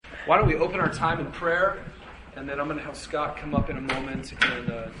Why don't we open our time in prayer, and then I'm going to have Scott come up in a moment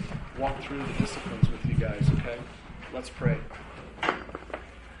and walk through the disciplines with you guys, okay? Let's pray.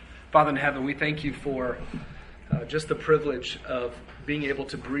 Father in heaven, we thank you for just the privilege of being able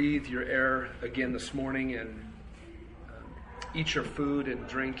to breathe your air again this morning and eat your food and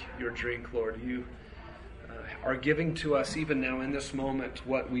drink your drink, Lord. You are giving to us even now in this moment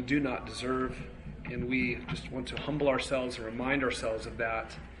what we do not deserve, and we just want to humble ourselves and remind ourselves of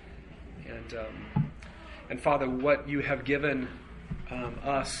that. And Father, what you have given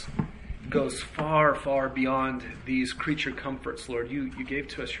us goes far, far beyond these creature comforts, Lord. You gave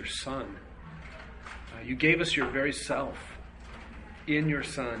to us your Son. You gave us your very self in your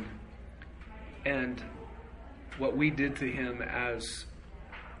Son. And what we did to him as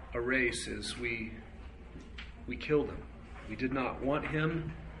a race is we killed him. We did not want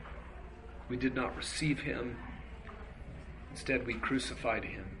him. We did not receive him. Instead, we crucified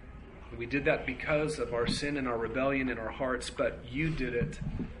him. And we did that because of our sin and our rebellion in our hearts, but you did it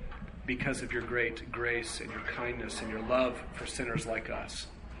because of your great grace and your kindness and your love for sinners like us.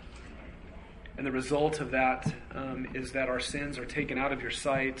 And the result of that is that our sins are taken out of your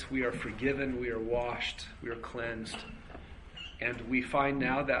sight. We are forgiven. We are washed. We are cleansed. And we find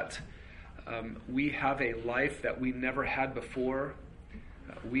now that we have a life that we never had before.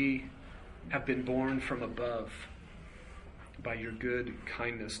 We have been born from above by your good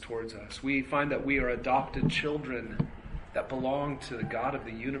kindness towards us. We find that we are adopted children that belong to the God of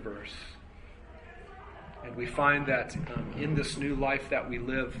the universe. And we find that in this new life that we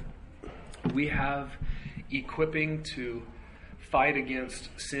live, we have equipping to fight against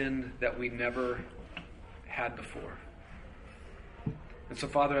sin that we never had before. And so,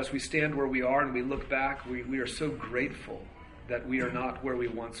 Father, as we stand where we are and we look back, we are so grateful that we are not where we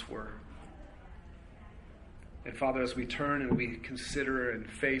once were. And Father, as we turn and we consider and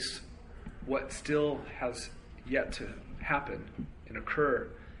face what still has yet to happen and occur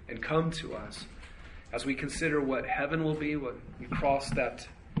and come to us, as we consider what heaven will be when we cross that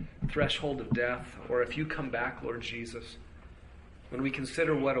threshold of death, or if you come back, Lord Jesus, when we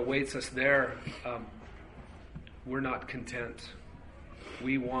consider what awaits us there, we're not content.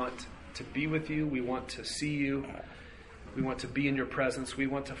 We want to be with you. We want to see you. We want to be in your presence. We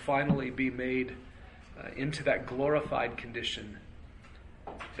want to finally be made into that glorified condition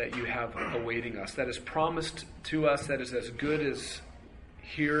that you have awaiting us, that is promised to us, that is as good as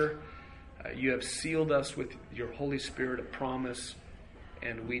here. You have sealed us with your Holy Spirit of promise,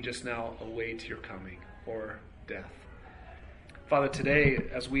 and we just now await your coming or death. Father, today,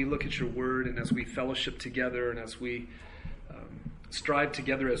 as we look at your word and as we fellowship together and as we strive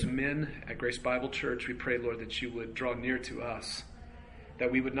together as men at Grace Bible Church, we pray, Lord, that you would draw near to us,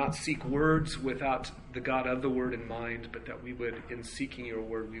 that we would not seek words without the God of the word in mind, but that we would, in seeking your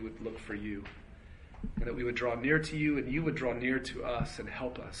word, we would look for you, and that we would draw near to you and you would draw near to us and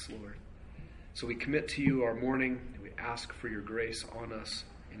help us, Lord. So we commit to you our morning, and we ask for your grace on us,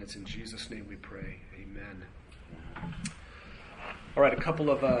 and it's in Jesus' name we pray. Amen. All right, a couple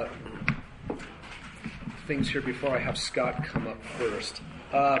of things here before I have Scott come up first.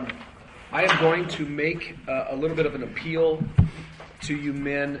 I am going to make a little bit of an appeal to you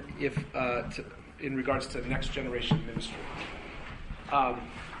men in regards to next generation ministry.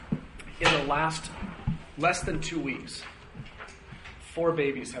 In the last less than 2 weeks, 4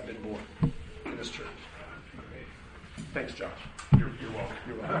 babies have been born in this church. Thanks, Josh. You're welcome.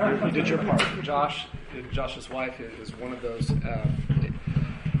 You're welcome. You did your part. Josh's wife is one of those.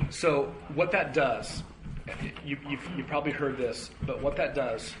 So what that does, you've probably heard this, but what that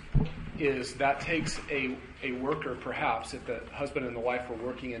does is that takes a worker, perhaps, if the husband and the wife were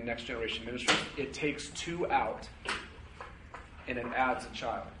working in next generation ministry, it takes 2 out and it adds a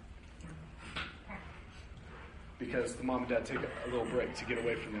child. Because the mom and dad take a little break to get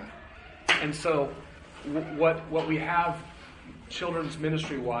away from that. And so what we have children's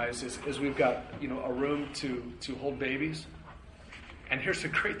ministry wise is we've got a room to hold babies. And here's the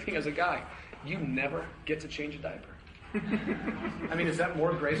great thing as a guy, you never get to change a diaper. I mean, is that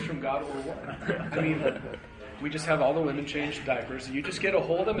more grace from God or what? I mean, we just have all the women change diapers. You just get to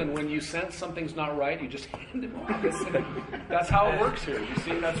hold them, and when you sense something's not right, you just hand them off. That's how it works here. You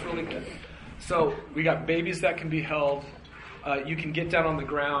see, that's really good. So we got babies that can be held. You can get down on the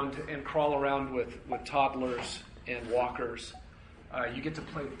ground and crawl around with toddlers and walkers. You get to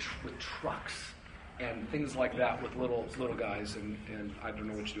play with trucks and things like that with little guys, and I don't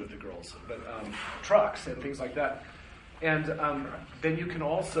know what you do with the girls, but trucks and things like that. And then you can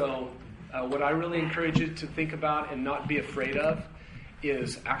also, what I really encourage you to think about and not be afraid of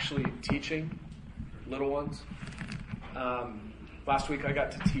is actually teaching little ones. last week I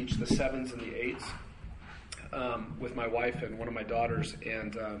got to teach the 7s and the 8s with my wife and one of my daughters.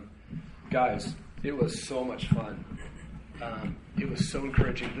 And guys, it was so much fun. It was so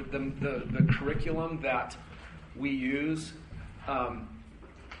encouraging. The curriculum that we use,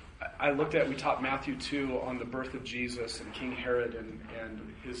 I looked at, we taught Matthew 2 on the birth of Jesus and King Herod and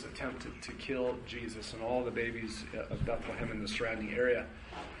his attempt to kill Jesus and all the babies of Bethlehem and the surrounding area.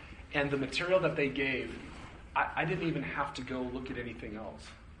 And the material that they gave, I didn't even have to go look at anything else.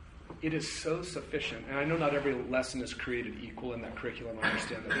 It is so sufficient. And I know not every lesson is created equal in that curriculum. I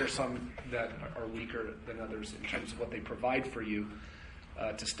understand that there are some that are weaker than others in terms of what they provide for you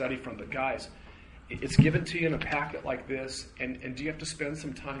to study from. But guys, it's given to you in a packet like this. And do you have to spend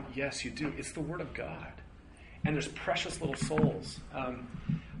some time? Yes, you do. It's the Word of God. And there's precious little souls.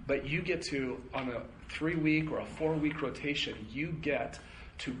 But you get to, on a 3-week or a 4-week rotation, you don't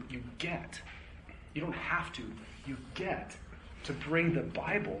have to, you get to bring the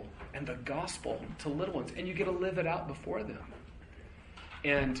Bible and the gospel to little ones, and you get to live it out before them.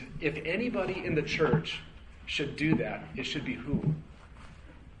 And if anybody in the church should do that, it should be who?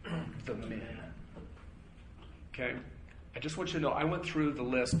 The men. Okay? I just want you to know, I went through the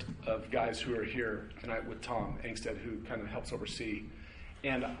list of guys who are here, and with Tom Engstead, who kind of helps oversee,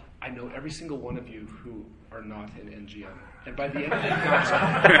 and I know every single one of you who are not in NGM. And by the end of the and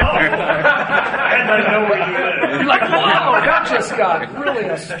I know where you live. You're like, wow, that just got really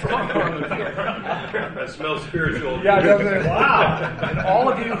a strong That smells spiritual. Yeah, doesn't it? Wow. And all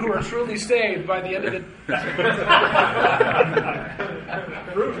of you who are truly saved by the end of the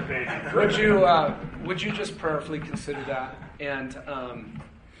would you just prayerfully consider that? And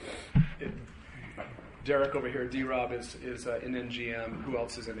Derek over here, D-Rob, is in NGM. Who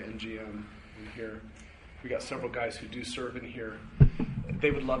else is in NGM in here? We got several guys who do serve in here.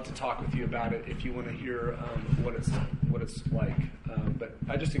 They would love to talk with you about it if you want to hear what it's like. But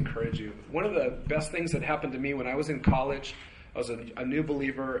I just encourage you. One of the best things that happened to me when I was in college, I was a new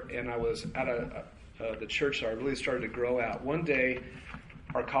believer, and I was at the church that I really started to grow at. One day,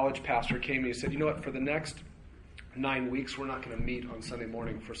 our college pastor came and he said, "You know what? For the next 9 weeks, we're not going to meet on Sunday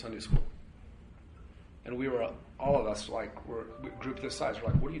morning for Sunday school." And we were, all of us, we're a group this size. We're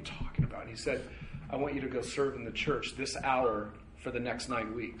like, "What are you talking about?" And he said, "I want you to go serve in the church this hour for the next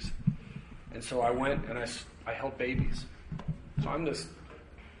 9 weeks." And so I went and I held babies. So I'm this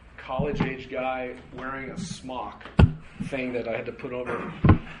college-age guy wearing a smock thing that I had to put over.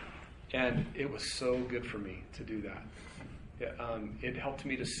 And it was so good for me to do that. It helped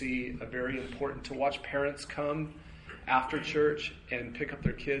me to see to watch parents come after church and pick up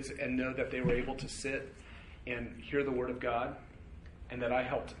their kids and know that they were able to sit and hear the Word of God, and that I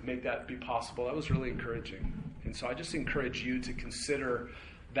helped make that be possible. That was really encouraging. And so I just encourage you to consider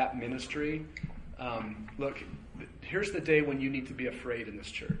that ministry. Look, here's the day when you need to be afraid in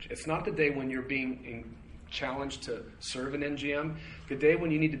this church. It's not the day when you're being challenged to serve in NGM. The day when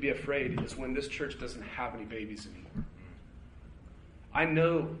you need to be afraid is when this church doesn't have any babies anymore. I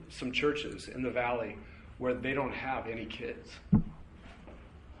know some churches in the valley where they don't have any kids.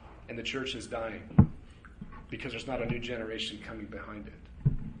 And the church is dying because there's not a new generation coming behind it.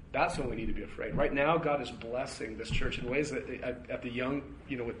 That's when we need to be afraid. Right now, God is blessing this church in ways that at the young,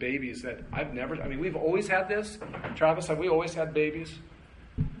 with babies that we've always had this. Travis, have we always had babies?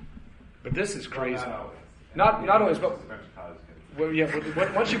 But this is crazy. Not always, but well, yeah.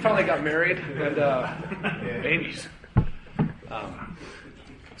 Once you finally got married and babies.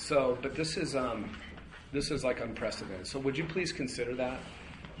 But this is like unprecedented. So would you please consider that?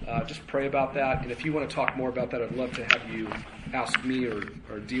 Just pray about that. And if you want to talk more about that, I'd love to have you ask me or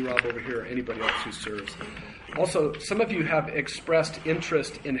D-Rob over here or anybody else who serves. Also, some of you have expressed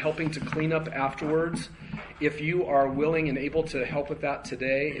interest in helping to clean up afterwards. If you are willing and able to help with that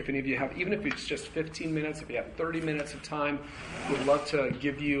today, if any of you have, even if it's just 15 minutes, if you have 30 minutes of time, we'd love to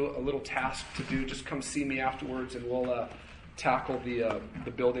give you a little task to do. Just come see me afterwards and we'll tackle the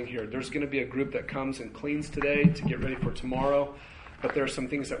building here. There's going to be a group that comes and cleans today to get ready for tomorrow. But there are some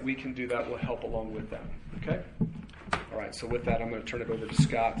things that we can do that will help along with that. Okay? All right, so with that, I'm going to turn it over to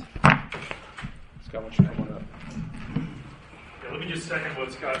Scott. Scott, why don't you come on up? Yeah, let me just second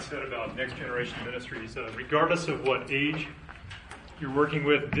what Scott said about Next Generation Ministries. Regardless of what age you're working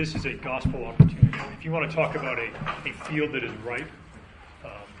with, this is a gospel opportunity. If you want to talk about a field that is ripe,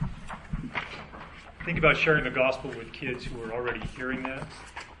 think about sharing the gospel with kids who are already hearing that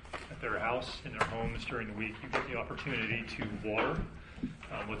at their house, in their homes during the week. You get the opportunity to water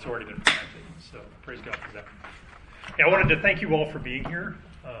what's already been planted. So praise God for that. Yeah, I wanted to thank you all for being here.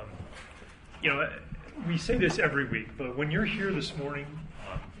 We say this every week, but when you're here this morning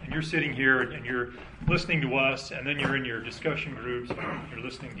and And you're sitting here and you're listening to us, and then you're in your discussion groups, you're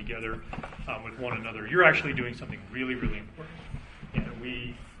listening together with one another. You're actually doing something really, really important.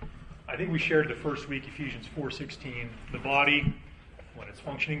 And I think we shared the first week, Ephesians 4:16, the body, when it's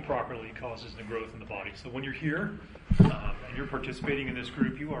functioning properly, causes the growth in the body. So when you're here and you're participating in this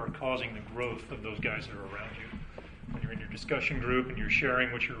group, you are causing the growth of those guys that are around you. When you're in your discussion group and you're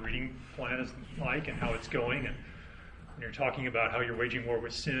sharing what your reading plan is like and how it's going, and when you're talking about how you're waging war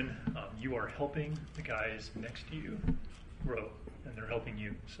with sin, you are helping the guys next to you grow, and they're helping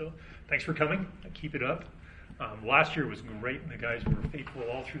you. So thanks for coming. Keep it up. Last year was great, and the guys were faithful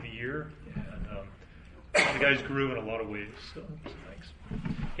all through the year, and the guys grew in a lot of ways. So thanks.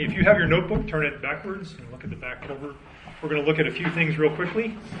 If you have your notebook, turn it backwards and look at the back cover. We're going to look at a few things real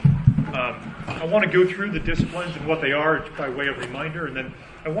quickly. I want to go through the disciplines and what they are by way of reminder, and then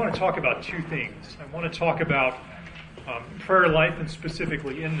I want to talk about two things. I want to talk about prayer life, and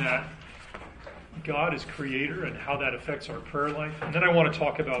specifically in that, God is creator and how that affects our prayer life. And then I want to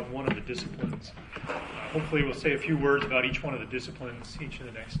talk about one of the disciplines. Hopefully we'll say a few words about each one of the disciplines each of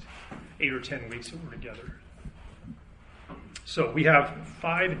the next 8 or 10 weeks that we're together. So we have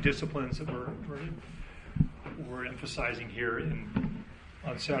 5 disciplines that we're emphasizing here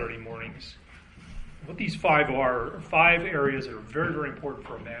on Saturday mornings. What these 5 are 5 areas that are very, very important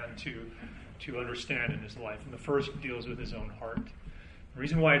for a man to understand in his life. And the first deals with his own heart. The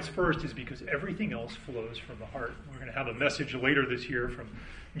reason why it's first is because everything else flows from the heart. We're going to have a message later this year from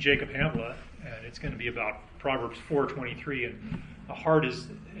Jacob Hamla, and it's going to be about Proverbs 4:23. And the heart is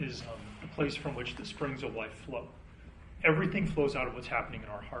the place from which the springs of life flow. Everything flows out of what's happening in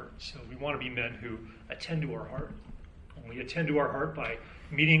our heart. So we want to be men who attend to our heart. And we attend to our heart by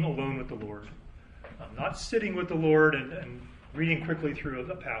meeting alone with the Lord. Not sitting with the Lord and reading quickly through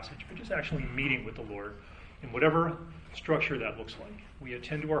the passage, but just actually meeting with the Lord in whatever structure that looks like. We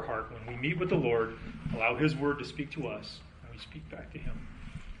attend to our heart when we meet with the Lord, allow His word to speak to us, and we speak back to Him.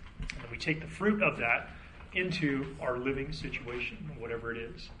 And we take the fruit of that into our living situation, whatever it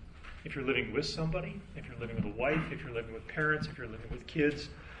is. If you're living with somebody, if you're living with a wife, if you're living with parents, if you're living with kids,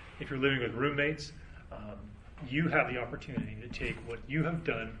 if you're living with roommates, you have the opportunity to take what you have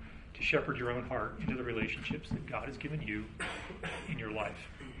done to shepherd your own heart into the relationships that God has given you in your life.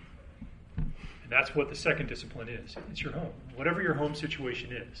 And that's what the second discipline is. It's your home. Whatever your home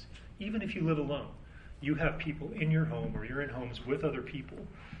situation is, even if you live alone, you have people in your home or you're in homes with other people.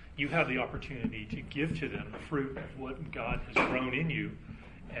 You have the opportunity to give to them the fruit of what God has grown in you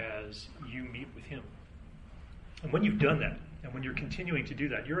as you meet with Him. And when you've done that, and when you're continuing to do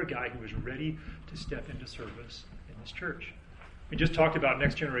that, you're a guy who is ready to step into service in this church. We just talked about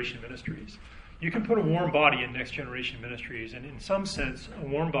Next Generation Ministries. You can put a warm body in Next Generation Ministries, and in some sense, a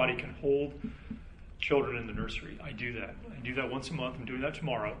warm body can hold children in the nursery. I do that. I do that once a month. I'm doing that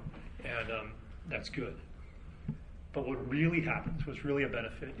tomorrow, and that's good. But what really happens, what's really a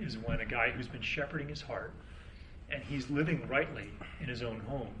benefit, is when a guy who's been shepherding his heart, and he's living rightly in his own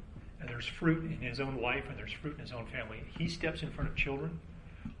home, and there's fruit in his own life, and there's fruit in his own family, he steps in front of children,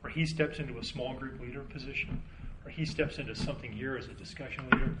 or he steps into a small group leader position, or he steps into something here as a discussion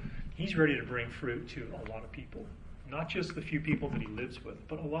leader, he's ready to bring fruit to a lot of people. Not just the few people that he lives with,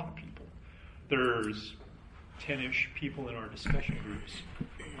 but a lot of people. There's 10-ish people in our discussion groups.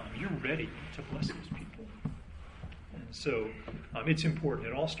 You're ready to bless those people. And so it's important.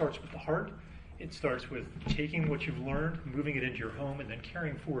 It all starts with the heart. It starts with taking what you've learned, moving it into your home, and then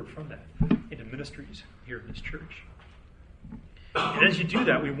carrying forward from that into ministries here in this church. And as you do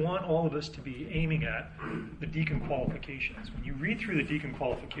that, we want all of us to be aiming at the deacon qualifications. When you read through the deacon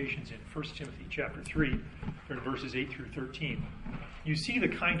qualifications in 1 Timothy chapter 3, verses 8 through 13, you see the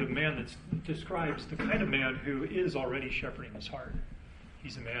kind of man that describes the kind of man who is already shepherding his heart.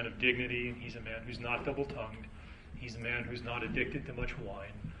 He's a man of dignity. He's a man who's not double-tongued. He's a man who's not addicted to much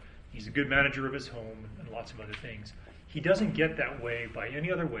wine. He's a good manager of his home and lots of other things. He doesn't get that way by any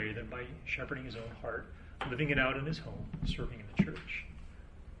other way than by shepherding his own heart, living it out in his home, serving in the church.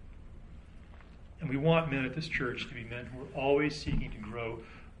 And we want men at this church to be men who are always seeking to grow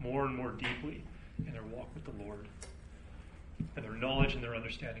more and more deeply in their walk with the Lord, and their knowledge and their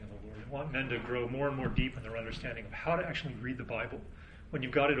understanding of the Lord. We want men to grow more and more deep in their understanding of how to actually read the Bible. When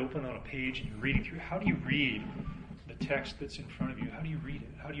you've got it open on a page and you're reading through, how do you read the text that's in front of you? How do you read it?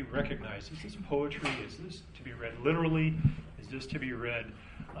 How do you recognize, is this poetry? Is this to be read literally? Is this to be read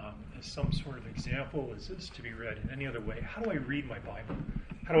as some sort of example? Is this to be read in any other way? How do I read my Bible?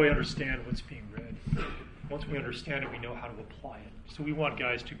 How do I understand what's being read? Once we understand it, we know how to apply it. So we want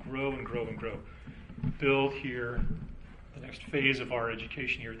guys to grow and grow and grow. Build here. The next phase of our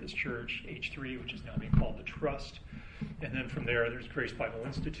education here at this church, H3, which is now being called the Trust, And then from there, there's Grace Bible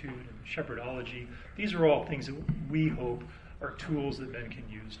Institute and Shepherdology. These are all things that we hope are tools that men can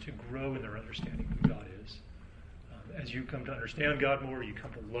use to grow in their understanding of who God is. As you come to understand God more, you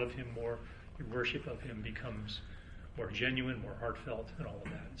come to love him more, your worship of him becomes more genuine, more heartfelt, and all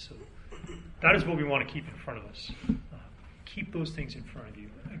of that. So that is what we want to keep in front of us. Keep those things in front of you.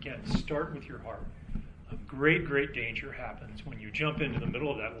 Again, start with your heart. Great, great danger happens when you jump into the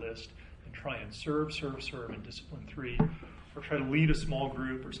middle of that list and try and serve in Discipline 3, or try to lead a small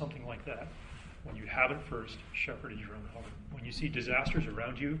group or something like that, when you haven't first shepherded your own heart. When you see disasters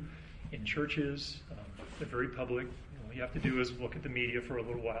around you in churches, they're very public. All you have to do is look at the media for a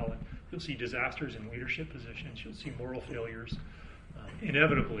little while, and you'll see disasters in leadership positions. You'll see moral failures.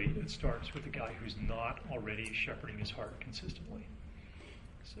 Inevitably, it starts with a guy who's not already shepherding his heart consistently.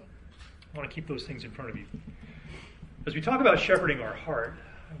 So I want to keep those things in front of you. As we talk about shepherding our heart,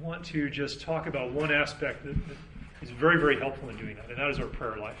 I want to just talk about one aspect that is very, very helpful in doing that, and that is our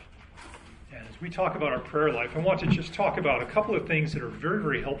prayer life. And as we talk about our prayer life, I want to just talk about a couple of things that are very,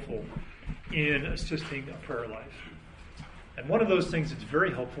 very helpful in assisting a prayer life. And one of those things that's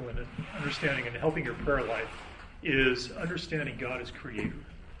very helpful in understanding and helping your prayer life is understanding God as creator.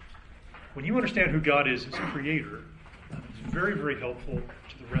 When you understand who God is as creator, it's very, very helpful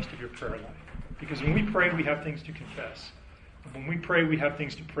to the rest of your prayer life. Because when we pray, we have things to confess. And when we pray, we have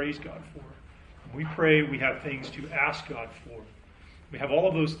things to praise God for. When we pray, we have things to ask God for. We have all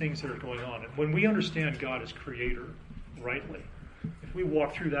of those things that are going on. And when we understand God as creator rightly, if we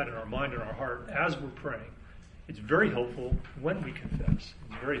walk through that in our mind and our heart as we're praying, it's very helpful when we confess.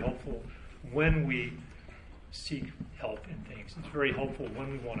 It's very helpful when we seek help in things. It's very helpful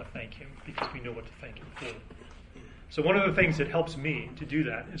when we want to thank him because we know what to thank him for. So one of the things that helps me to do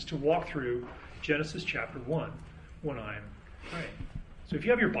that is to walk through Genesis chapter 1 when I'm praying. So if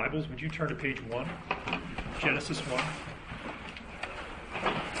you have your Bibles, would you turn to page 1, Genesis 1.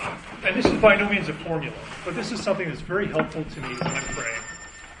 And this is by no means a formula, but this is something that's very helpful to me when I'm praying.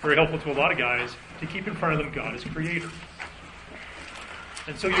 Very helpful to a lot of guys to keep in front of them God as creator.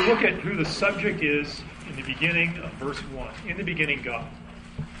 And so you look at who the subject is in the beginning of verse 1. In the beginning, God.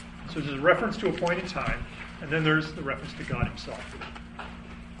 So there's a reference to a point in time, and then there's the reference to God himself.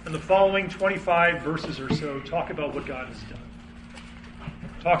 And the following 25 verses or so talk about what God has done.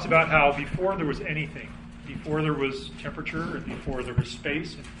 It talks about how before there was anything, before there was temperature, and before there was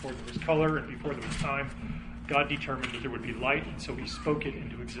space, and before there was color, and before there was time, God determined that there would be light, and so he spoke it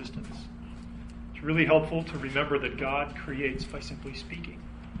into existence. It's really helpful to remember that God creates by simply speaking.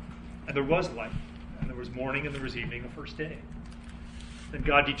 And there was light, and there was morning, and there was evening, the first day. Then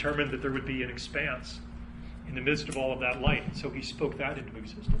God determined that there would be an expanse in the midst of all of that light, and so he spoke that into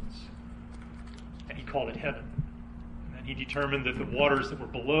existence. And he called it heaven. And then he determined that the waters that were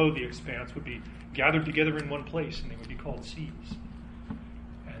below the expanse would be gathered together in one place, and they would be called seas.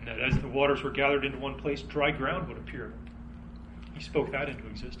 And that as the waters were gathered into one place, dry ground would appear. He spoke that into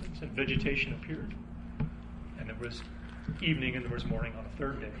existence, and vegetation appeared. And there was evening and there was morning on a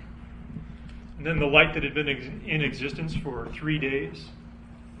third day. And then the light that had been in existence for 3 days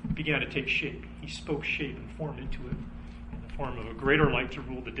began to take shape. He spoke shape and formed into it in the form of a greater light to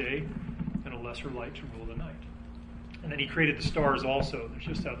rule the day and a lesser light to rule the night. And then he created the stars also. There's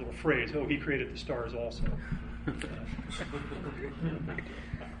just that little phrase, he created the stars also.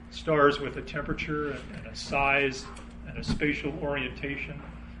 Stars with a temperature and a size and a spatial orientation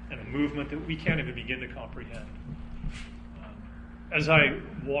and a movement that we can't even begin to comprehend. As I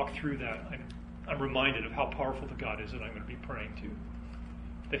walk through that, I'm reminded of how powerful the God is that I'm going to be praying to.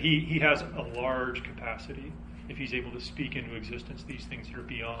 That he has a large capacity if he's able to speak into existence these things that are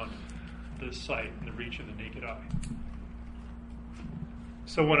beyond the sight and the reach of the naked eye.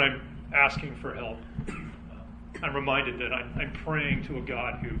 So when I'm asking for help, I'm reminded that I'm praying to a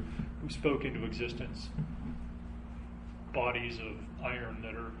God who spoke into existence bodies of iron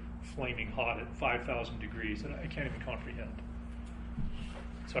that are flaming hot at 5,000 degrees that I can't even comprehend.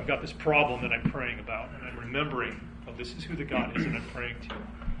 So I've got this problem that I'm praying about, and I'm remembering, this is who the God is that I'm praying to.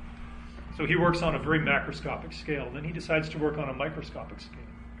 So he works on a very macroscopic scale, and then he decides to work on a microscopic scale.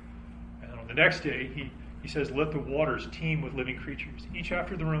 And on the next day, he says, let the waters teem with living creatures, each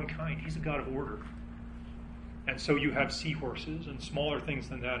after their own kind. He's a God of order. And so you have seahorses and smaller things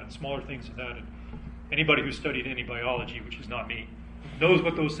than that and smaller things than that. And anybody who's studied any biology, which is not me, knows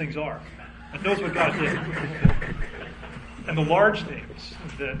what those things are and knows what God did. And the large things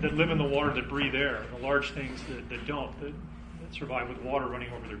that live in the water, that breathe air, and the large things that don't, that survive with water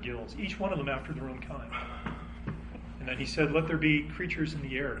running over their gills, each one of them after their own kind. And then he said, let there be creatures in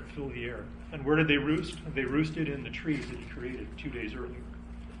the air to fill the air. And where did they roost? They roosted in the trees that he created 2 days earlier,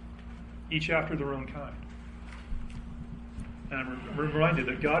 each after their own kind. And I'm reminded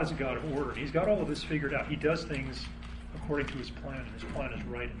that God is a God of order. He's got all of this figured out. He does things according to his plan, and his plan is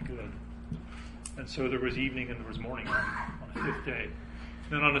right and good. And so there was evening and there was morning on the fifth day.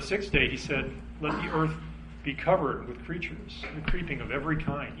 Then on the sixth day, he said, let the earth be covered with creatures, the creeping of every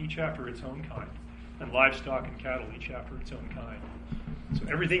kind, each after its own kind, and livestock and cattle, each after its own kind. So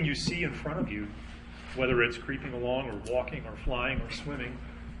everything you see in front of you, whether it's creeping along or walking or flying or swimming,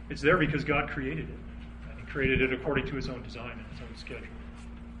 it's there because God created it. And he created it according to his own design and his own schedule.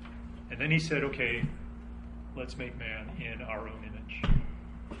 And then he said, okay, let's make man in our own image.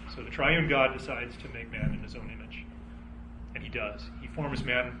 So the triune God decides to make man in his own image. And he does. He forms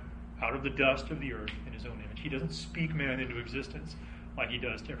man out of the dust of the earth in his own image. He doesn't speak man into existence like he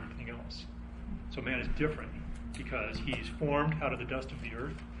does to everything else. So man is different because he's formed out of the dust of the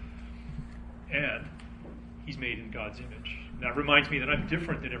earth and he's made in God's image. And that reminds me that I'm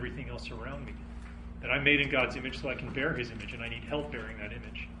different than everything else around me. That I'm made in God's image so I can bear his image, and I need help bearing that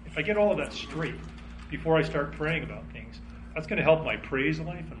image. If I get all of that straight before I start praying about things, that's going to help my praise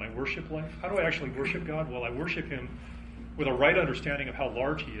life and my worship life. How do I actually worship God? Well, I worship him with a right understanding of how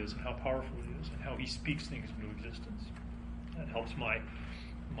large he is and how powerful he is and how he speaks things into existence. That helps my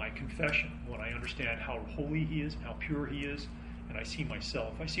confession when I understand how holy he is and how pure he is, and I see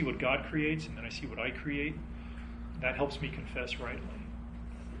myself. I see what God creates, and then I see what I create. That helps me confess rightly.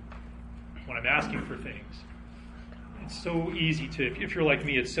 When I'm asking for things, it's so easy to, if you're like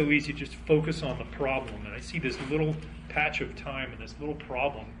me, it's so easy to just focus on the problem. And I see this little patch of time and this little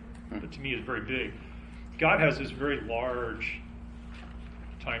problem that to me is very big. God has this very large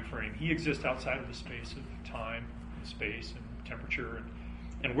time frame. He exists outside of the space of time and space and temperature.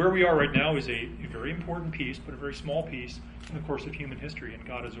 And where we are right now is a very important piece, but a very small piece in the course of human history, and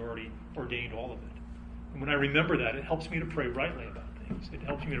God has already ordained all of it. And when I remember that, it helps me to pray rightly about things. It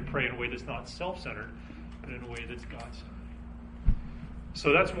helps me to pray in a way that's not self-centered, but in a way that's God-centered.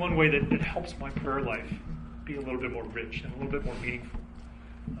 So that's one way that it helps my prayer life be a little bit more rich and a little bit more meaningful,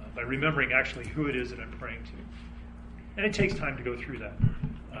 by remembering actually who it is that I'm praying to. And it takes time to go through that.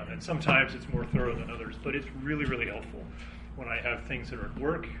 And sometimes it's more thorough than others, but it's really, really helpful. When I have things that are at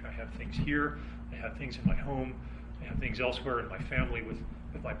work, I have things here, I have things in my home, I have things elsewhere in my family with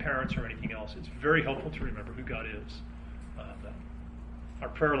my parents or anything else. It's very helpful to remember who God is. Our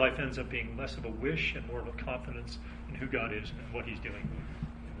prayer life ends up being less of a wish and more of a confidence in who God is and what he's doing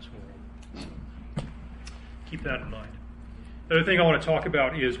in this world. So keep that in mind. The other thing I want to talk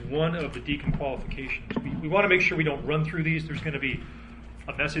about is one of the deacon qualifications. We want to make sure we don't run through these. There's going to be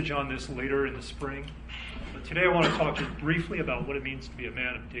a message on this later in the spring. But today I want to talk just briefly about what it means to be a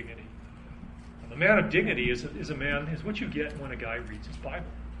man of dignity. A man of dignity is what you get when a guy reads his Bible.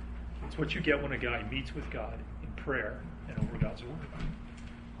 It's what you get when a guy meets with God in prayer and over God's word.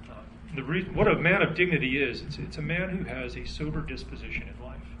 What a man of dignity is, it's a man who has a sober disposition in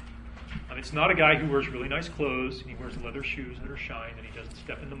life. It's not a guy who wears really nice clothes and he wears leather shoes that are shine and he doesn't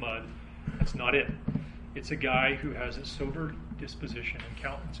step in the mud. That's not it. It's a guy who has a sober disposition and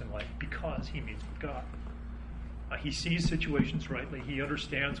countenance in life because he meets with God. He sees situations rightly. He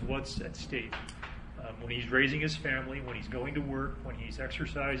understands what's at stake. When he's raising his family, when he's going to work, when he's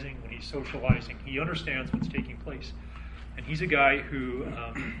exercising, when he's socializing, he understands what's taking place. And he's a guy who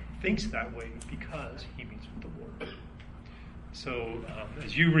thinks that way because he meets with the Lord. So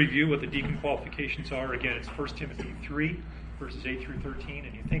as you review what the deacon qualifications are, again, it's 1 Timothy 3, verses 8 through 13,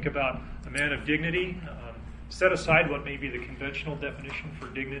 and you think about a man of dignity, set aside what may be the conventional definition for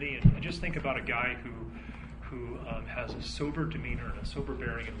dignity, and just think about a guy who has a sober demeanor and a sober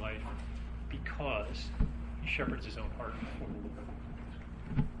bearing in life because he shepherds his own heart before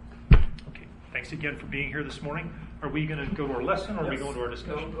the Lord. Okay, thanks again for being here this morning. Are we going to go to our lesson, or are we going to our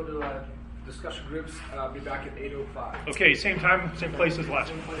discussion? Go to discussion groups. Be back at 8:05. Okay, same time, same place as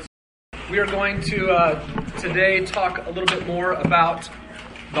last week. We are going to today talk a little bit more about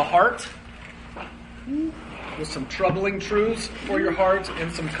the heart, with some troubling truths for your heart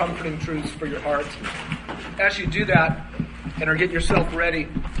and some comforting truths for your heart. As you do that and are getting yourself ready,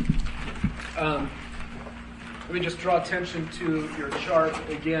 let me just draw attention to your chart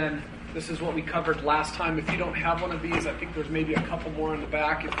again. This is what we covered last time. If you don't have one of these, I think there's maybe a couple more in the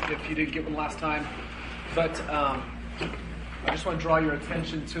back if you didn't get one last time. But I just want to draw your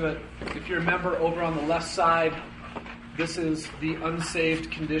attention to it. If you remember, over on the left side, this is the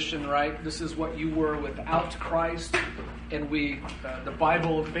unsaved condition, right? This is what you were without Christ. And the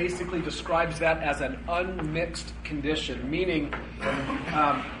Bible basically describes that as an unmixed condition, meaning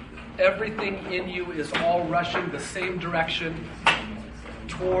everything in you is all rushing the same direction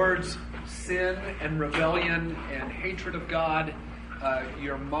towards sin and rebellion and hatred of God.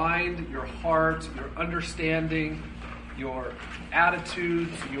 Your mind, your heart, your understanding, your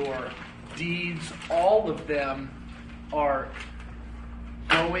attitudes, your deeds, all of them are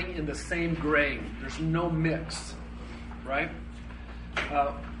going in the same grain. There's no mix, right?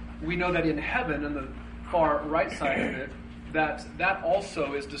 We know that in heaven, on the far right side of it, that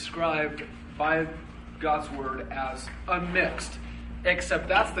also is described by God's word as unmixed, except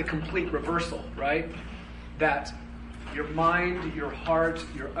that's the complete reversal, right? That your mind, your heart,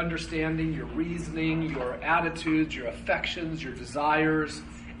 your understanding, your reasoning, your attitudes, your affections, your desires,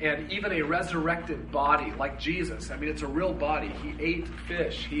 and even a resurrected body like Jesus. I mean, it's a real body. He ate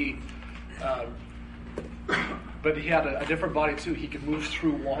fish. But he had a different body too. He could move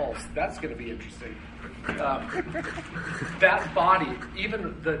through walls. That's going to be interesting. That body,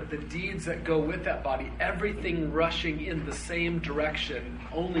 even the deeds that go with that body, everything rushing in the same direction,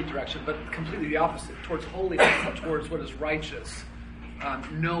 only direction, but completely the opposite, towards holiness, towards what is righteous.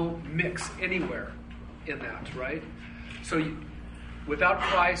 No mix anywhere in that, right? So without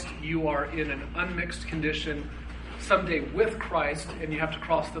Christ, you are in an unmixed condition. Someday with Christ, and you have to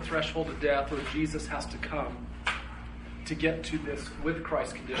cross the threshold of death, or Jesus has to come to get to this with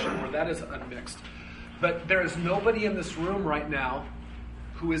Christ condition, where that is unmixed. But there is nobody in this room right now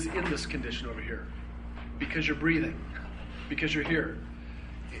who is in this condition over here, because you're breathing, because you're here.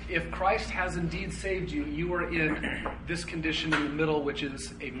 If Christ has indeed saved you, you are in this condition in the middle, which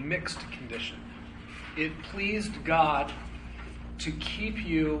is a mixed condition. It pleased God to keep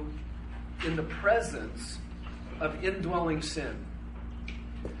you in the presence of indwelling sin.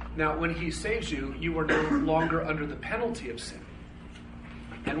 Now, when he saves you, you are no longer under the penalty of sin.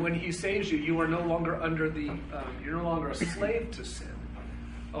 And when he saves you, you are no longer you're no longer a slave to sin.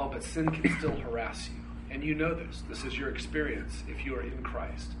 Oh, but sin can still harass you. And you know this. This is your experience if you are in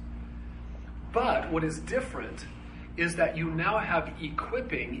Christ. But what is different is that you now have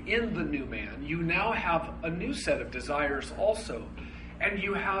equipping in the new man. You now have a new set of desires also. And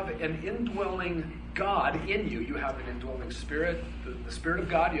you have an indwelling God in you. You have an indwelling Spirit, the Spirit of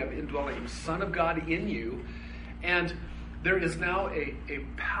God. You have an indwelling Son of God in you. And there is now a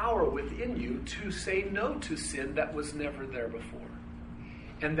power within you to say no to sin that was never there before.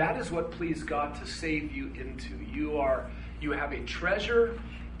 And that is what pleased God to save you into. You have a treasure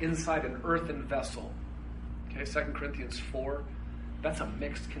inside an earthen vessel. Okay, 2 Corinthians 4, that's a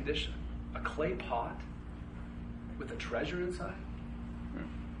mixed condition. A clay pot with a treasure inside.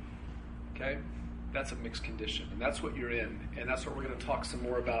 Okay, that's a mixed condition, and that's what you're in, and that's what we're going to talk some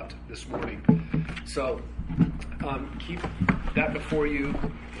more about this morning. So keep that before you,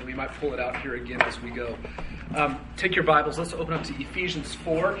 and we might pull it out here again as we go. Take your Bibles. Let's open up to Ephesians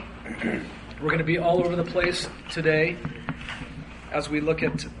 4. We're going to be all over the place today as we look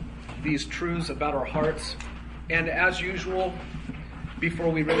at these truths about our hearts. And as usual, before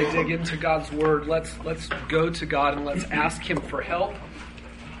we really dig into God's Word, let's go to God and let's ask Him for help,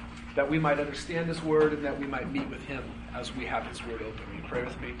 that we might understand His Word and that we might meet with Him as we have His Word open. Will you pray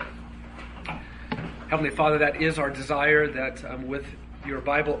with me? Heavenly Father, that is our desire, that with your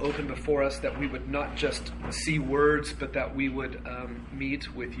Bible open before us, that we would not just see words, but that we would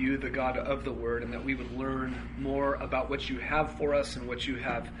meet with you, the God of the Word, and that we would learn more about what you have for us and what you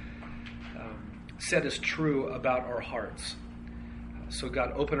have said is true about our hearts. So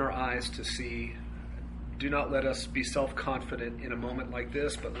God, open our eyes to see. Do not let us be self-confident in a moment like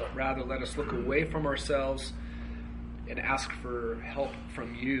this, but rather let us look away from ourselves and ask for help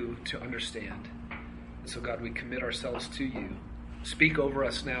from you to understand. And so God, we commit ourselves to you. Speak over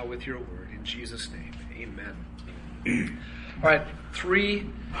us now with your word. In Jesus' name, amen. All right, 3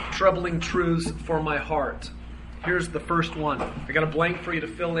 troubling truths for my heart. Here's the first one. I got a blank for you to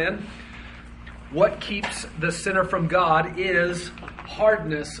fill in. What keeps the sinner from God is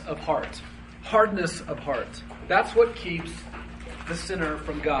hardness of heart. Hardness of heart. That's what keeps the sinner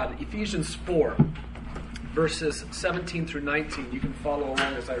from God. Ephesians 4, verses 17 through 19. You can follow along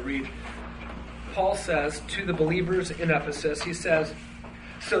as I read. Paul says to the believers in Ephesus, he says,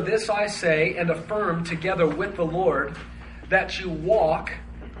 "So this I say and affirm together with the Lord, that you walk,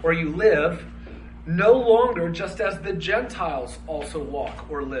 or you live, no longer just as the Gentiles also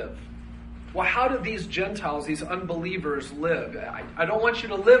walk or live." Well, how do these Gentiles, these unbelievers, live? I don't want you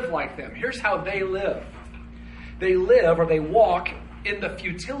to live like them. Here's how they live. They live, or they walk, in the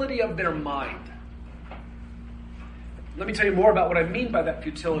futility of their mind. Let me tell you more about what I mean by that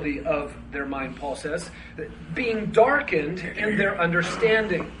futility of their mind, Paul says. Being darkened in their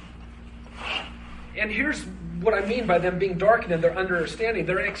understanding. And here's what I mean by them being darkened in their understanding.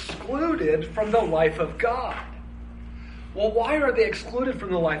 They're excluded from the life of God. Well, why are they excluded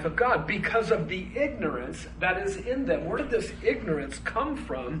from the life of God? Because of the ignorance that is in them. Where did this ignorance come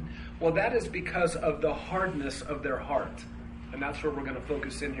from? Well, that is because of the hardness of their heart. And that's where we're going to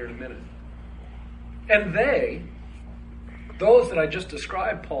focus in here in a minute. And those that I just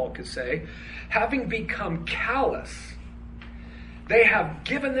described, Paul could say, having become callous, they have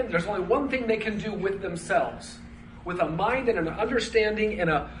given them, there's only one thing they can do with themselves. With a mind and an understanding and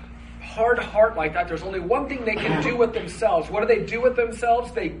a hard heart like that, there's only one thing they can do with themselves. What do they do with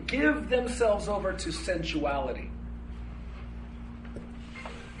themselves? They give themselves over to sensuality.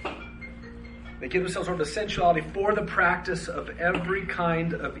 They give themselves over to sensuality for the practice of every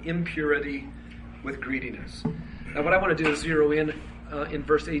kind of impurity with greediness. Now what I want to do is zero in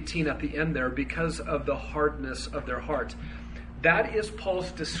verse 18 at the end there, because of the hardness of their heart. That is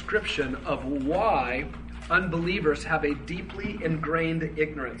Paul's description of why unbelievers have a deeply ingrained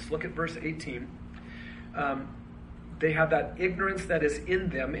ignorance. Look at verse 18. They have that ignorance that is in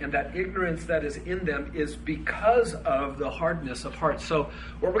them, and that ignorance that is in them is because of the hardness of heart. So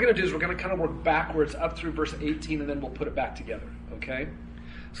what we're going to do is we're going to kind of work backwards up through verse 18, and then we'll put it back together, okay?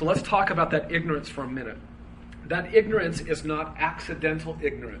 So let's talk about that ignorance for a minute. That ignorance is not accidental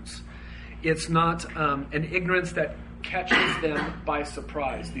ignorance. It's not an ignorance that catches them by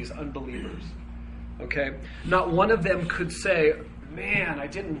surprise, these unbelievers. Okay? Not one of them could say, man, I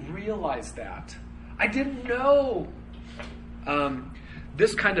didn't realize that. I didn't know.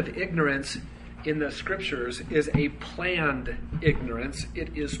 This kind of ignorance in the scriptures is a planned ignorance.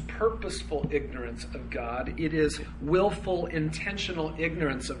 It is purposeful ignorance of God. It is willful, intentional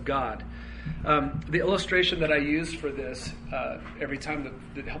ignorance of God. The illustration that I use for this every time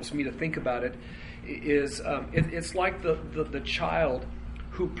that helps me to think about it is it's like the child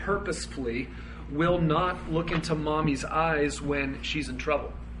who purposefully will not look into mommy's eyes when she's in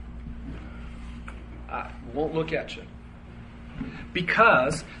trouble. Won't look at you.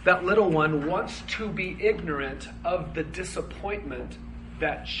 Because that little one wants to be ignorant of the disappointment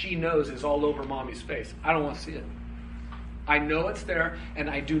that she knows is all over mommy's face. I don't want to see it. I know it's there, and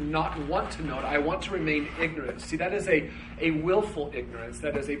I do not want to know it. I want to remain ignorant. See, that is a willful ignorance.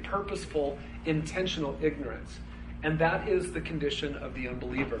 That is a purposeful, intentional ignorance. And that is the condition of the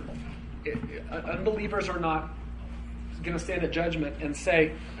unbeliever. Unbelievers are not going to stand at judgment and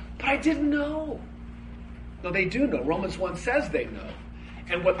say, but I didn't know. No, they do know. Romans 1 says they know.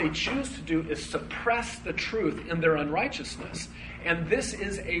 And what they choose to do is suppress the truth in their unrighteousness. And this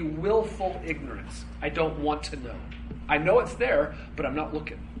is a willful ignorance. I don't want to know. I know it's there, but I'm not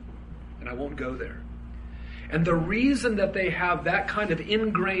looking. And I won't go there. And the reason that they have that kind of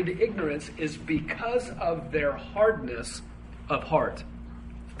ingrained ignorance is because of their hardness of heart.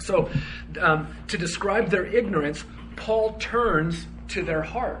 So, to describe their ignorance, Paul turns to their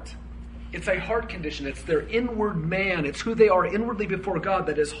heart. It's a heart condition. It's their inward man. It's who they are inwardly before God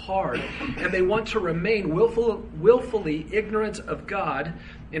that is hard. And they want to remain willfully ignorant of God,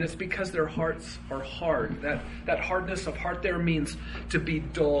 and it's because their hearts are hard. That hardness of heart there means to be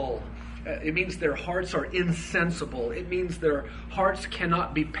dull. It means their hearts are insensible. It means their hearts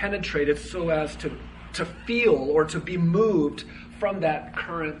cannot be penetrated so as to feel or to be moved from that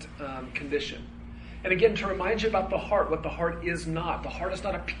current condition. And again, to remind you about the heart, what the heart is not. The heart is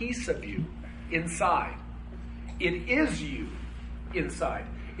not a piece of you inside. It is you inside.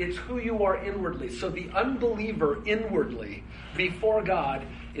 It's who you are inwardly. So the unbeliever inwardly before God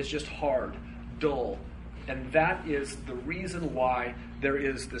is just hard, dull. And that is the reason why there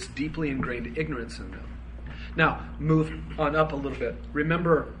is this deeply ingrained ignorance in them. Now, move on up a little bit.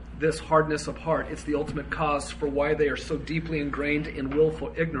 Remember this hardness of heart. It's the ultimate cause for why they are so deeply ingrained in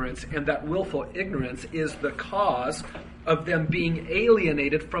willful ignorance. And that willful ignorance is the cause of them being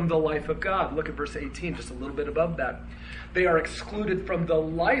alienated from the life of God. Look at verse 18, just a little bit above that. They are excluded from the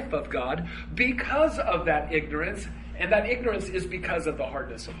life of God because of that ignorance. And that ignorance is because of the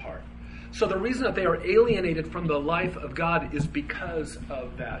hardness of heart. So the reason that they are alienated from the life of God is because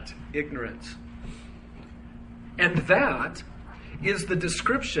of that ignorance. And that is the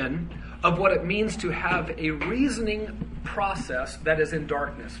description of what it means to have a reasoning process that is in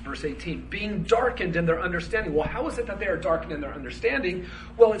darkness. Verse 18, being darkened in their understanding. Well, how is it that they are darkened in their understanding?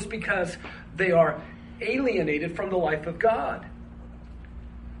 Well, it's because they are alienated from the life of God.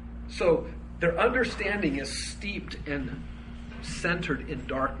 So their understanding is steeped and centered in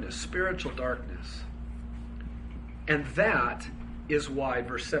darkness, spiritual darkness. And that is why,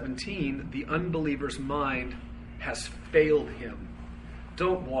 verse 17, the unbeliever's mind has failed him.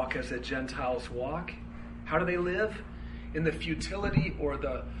 Don't walk as the Gentiles walk. How do they live? In the futility or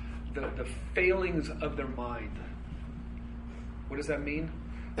the failings of their mind. What does that mean?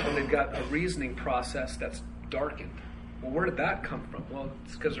 Well, they've got a reasoning process that's darkened. Well, where did that come from? Well,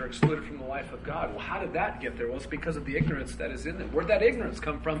 it's because they're excluded from the life of God. Well, how did that get there? Well, it's because of the ignorance that is in them. Where did that ignorance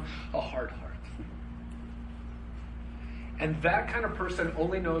come from? A hard heart. And that kind of person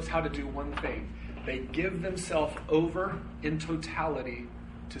only knows how to do one thing. They give themselves over in totality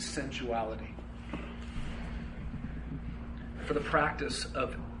to sensuality, for the practice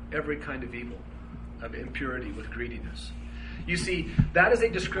of every kind of evil, of impurity with greediness. You see, that is a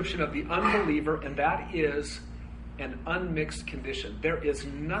description of the unbeliever, and that is an unmixed condition. There is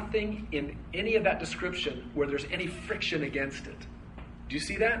nothing in any of that description where there's any friction against it. Do you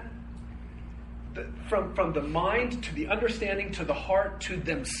see that? From the mind to the understanding to the heart to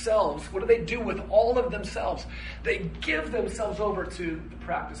themselves, what do they do with all of themselves? They give themselves over to the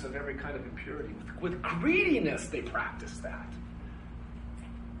practice of every kind of impurity. With greediness, they practice that.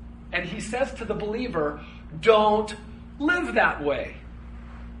 And he says to the believer, don't live that way.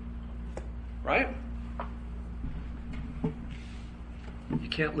 Right? You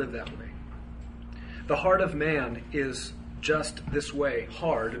can't live that way. The heart of man is just this way,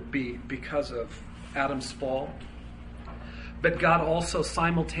 hard, because of Adam's fall. But God also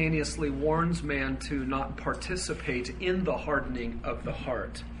simultaneously warns man to not participate in the hardening of the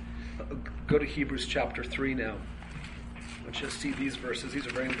heart. Go to Hebrews chapter 3 now. Let's just see these verses. These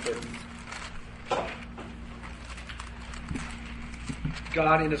are very important.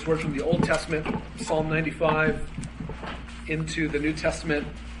 God, in his word from the Old Testament, Psalm 95, into the New Testament,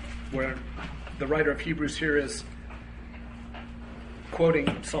 where the writer of Hebrews here is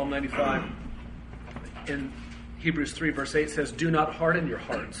quoting Psalm 95. In Hebrews 3, verse 8 says, do not harden your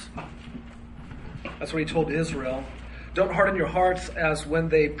hearts. That's what he told Israel. Don't harden your hearts as when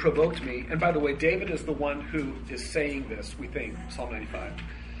they provoked me. And by the way, David is the one who is saying this, we think, Psalm 95.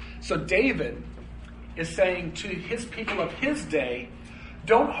 So David is saying to his people of his day,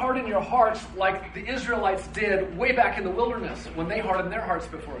 don't harden your hearts like the Israelites did way back in the wilderness when they hardened their hearts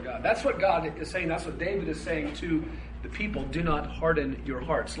before God. That's what God is saying. That's what David is saying to the people. Do not harden your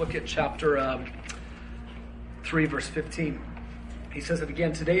hearts. Look at chapter 3, verse 15. He says it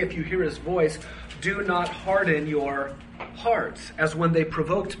again. Today, if you hear his voice, do not harden your hearts as when they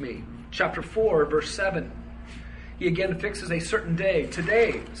provoked me. Chapter 4, verse 7. He again fixes a certain day.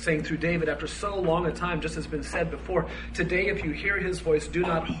 Today, saying through David, after so long a time, just as has been said before, today if you hear his voice, do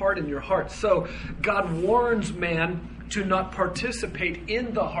not harden your heart. So God warns man to not participate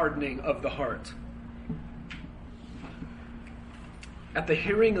in the hardening of the heart. At the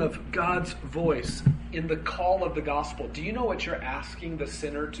hearing of God's voice in the call of the gospel, do you know what you're asking the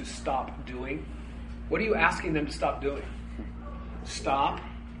sinner to stop doing? What are you asking them to stop doing? Stop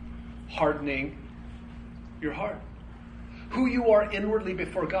hardening your heart. Who you are inwardly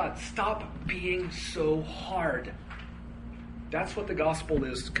before God. Stop being so hard. That's what the gospel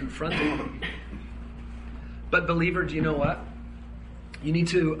is confronting. But believer, do you know what? You need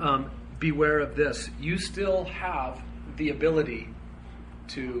to beware of this. You still have the ability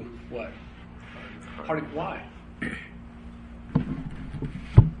to what? Harden. Why?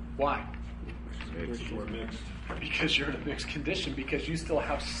 Why? We're mixed. Because you're in a mixed condition, because you still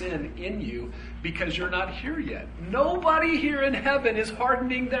have sin in you, because you're not here yet. Nobody here in heaven is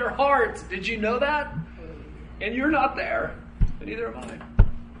hardening their hearts. Did you know that? And you're not there, and neither am I.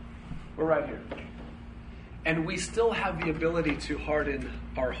 We're right here. And we still have the ability to harden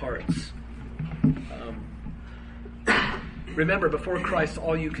our hearts. Remember, before Christ,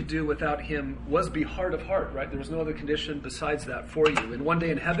 all you could do without him was be hard of heart, right? There was no other condition besides that for you. And one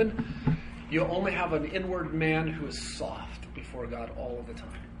day in heaven, you'll only have an inward man who is soft before God all of the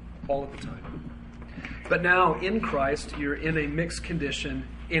time. All of the time. But now, in Christ, you're in a mixed condition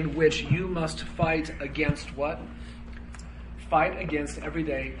in which you must fight against what? Fight against every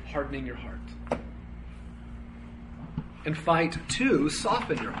day hardening your heart. And fight to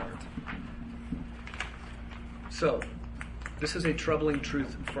soften your heart. So, this is a troubling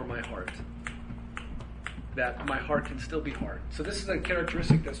truth for my heart. That my heart can still be hard. So this is a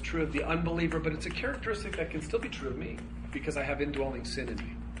characteristic that's true of the unbeliever, but it's a characteristic that can still be true of me because I have indwelling sin in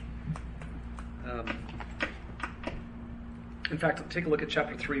me. In fact, take a look at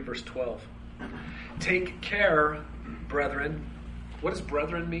chapter 3, verse 12. Take care, brethren. What does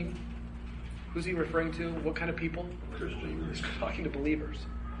brethren mean? Who's he referring to? What kind of people? Christians. He's talking to believers.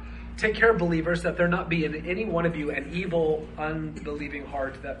 Take care, believers, that there not be in any one of you an evil, unbelieving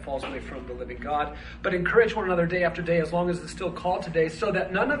heart that falls away from the living God. But encourage one another day after day, as long as it's still called today, so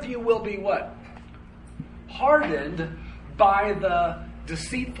that none of you will be what? Hardened by the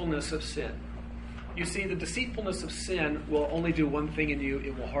deceitfulness of sin. You see, the deceitfulness of sin will only do one thing in you.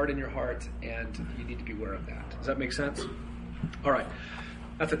 It will harden your heart, and you need to be aware of that. Does that make sense? All right.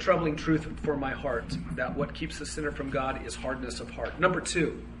 That's a troubling truth for my heart, that what keeps the sinner from God is hardness of heart. Number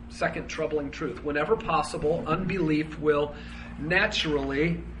two, second troubling truth. Whenever possible, unbelief will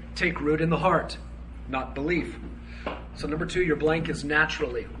naturally take root in the heart, not belief. So number two, your blank is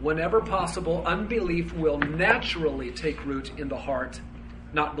naturally. Whenever possible, unbelief will naturally take root in the heart,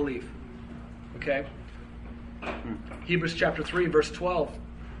 not belief. Okay? Hebrews chapter 3, verse 12.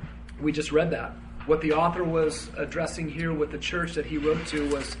 We just read that. What the author was addressing here with the church that he wrote to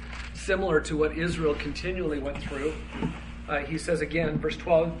was similar to what Israel continually went through. He says again, verse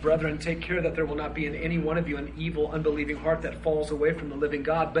 12, "Brethren, take care that there will not be in any one of you an evil, unbelieving heart that falls away from the living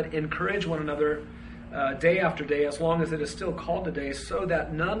God, but encourage one another day after day, as long as it is still called today, so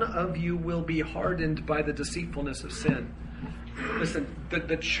that none of you will be hardened by the deceitfulness of sin." Listen,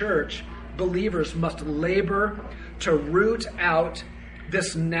 the church, believers must labor to root out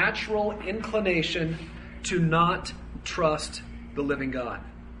this natural inclination to not trust the living God.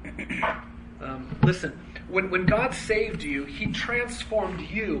 Listen, when God saved you, he transformed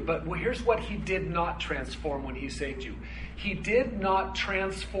you, but here's what he did not transform when he saved you. He did not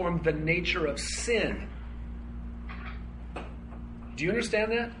transform the nature of sin. Do you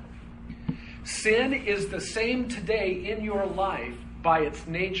understand that? Sin is the same today in your life by its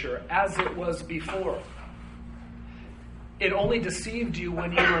nature as it was before. It only deceived you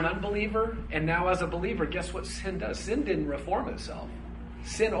when you were an unbeliever, and now as a believer, guess what sin does? Sin didn't reform itself.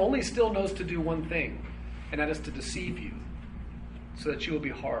 Sin only still knows to do one thing, and that is to deceive you, so that you will be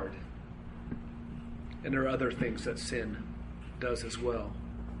hard. And there are other things that sin does as well.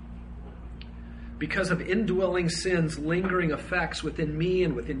 Because of indwelling sin's lingering effects within me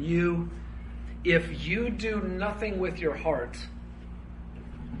and within you, if you do nothing with your heart,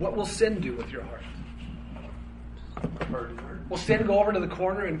 what will sin do with your heart? Will sin go over to the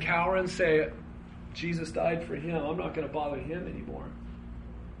corner and cower and say, Jesus died for him, I'm not going to bother him anymore?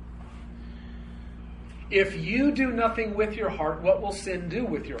 If you do nothing with your heart, what will sin do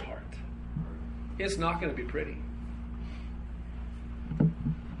with your heart? It's not going to be pretty.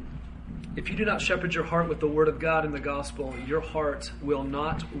 If you do not shepherd your heart with the word of God and the gospel, your heart will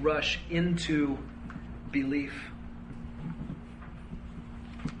not rush into belief.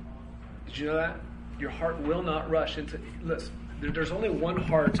 Did you know that? Your heart will not rush into... Listen, there's only one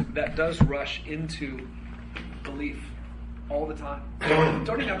heart that does rush into belief all the time.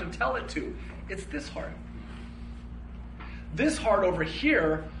 Don't even have to tell it to. It's this heart. This heart over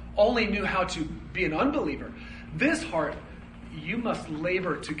here only knew how to be an unbeliever. This heart, you must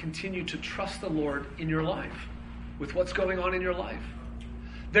labor to continue to trust the Lord in your life, with what's going on in your life.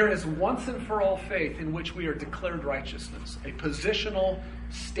 There is once and for all faith in which we are declared righteousness, a positional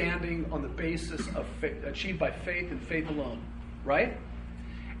standing on the basis of faith, achieved by faith and faith alone, right?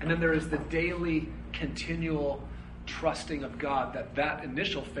 And then there is the daily, continual trusting of God that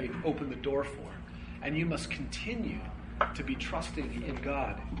initial faith opened the door for. And you must continue to be trusting in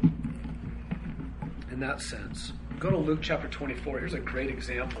God in that sense. Go to Luke chapter 24. Here's a great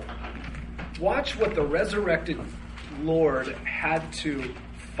example. Watch what the resurrected Lord had to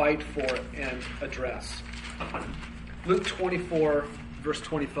fight for and address. Luke 24, verse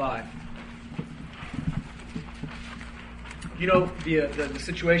 25. You know the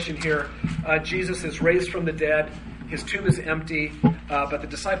situation here. Jesus is raised from the dead. His tomb is empty, but the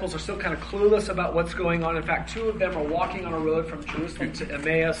disciples are still kind of clueless about what's going on. In fact, two of them are walking on a road from Jerusalem to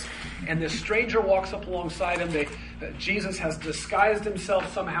Emmaus, and this stranger walks up alongside him. Jesus has disguised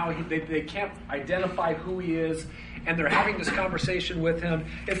himself somehow. They can't identify who he is, and they're having this conversation with him.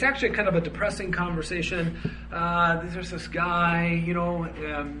 It's actually kind of a depressing conversation. There's this guy,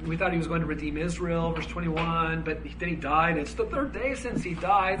 we thought he was going to redeem Israel, verse 21, but then he died. It's the third day since he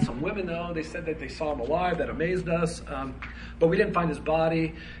died. Some women, though, they said that they saw him alive. That amazed us. But we didn't find his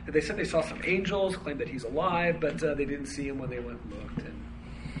body. They said they saw some angels, claimed that he's alive, but they didn't see him when they went and looked.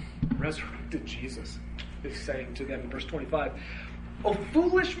 And resurrected Jesus is saying to them in verse 25, "O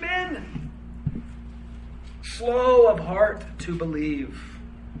foolish men, slow of heart to believe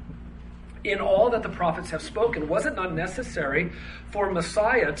in all that the prophets have spoken. Was it not necessary for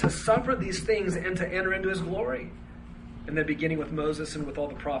Messiah to suffer these things and to enter into his glory?" And then beginning with Moses and with all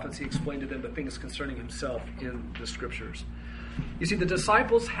the prophets, he explained to them the things concerning himself in the scriptures. You see, the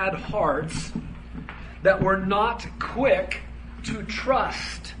disciples had hearts that were not quick to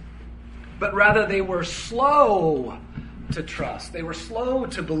trust, but rather they were slow to trust. They were slow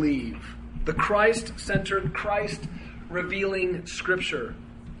to believe the Christ-centered, Christ-revealing scripture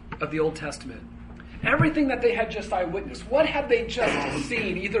of the Old Testament. everything that they had just eyewitnessed. What had they just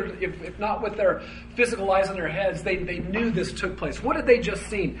seen? Either, if not with their physical eyes on their heads, they knew this took place. What had they just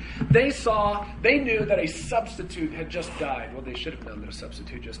seen? They knew that a substitute had just died. Well, they should have known that a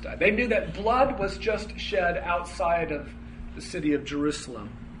substitute just died. They knew that blood was just shed outside of the city of Jerusalem.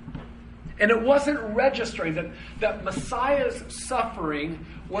 And it wasn't registering that Messiah's suffering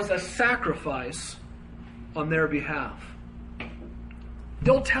was a sacrifice on their behalf.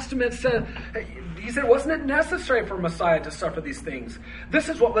 The Old Testament said, he said, wasn't it necessary for Messiah to suffer these things? This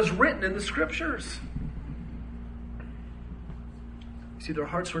is what was written in the Scriptures. You see, their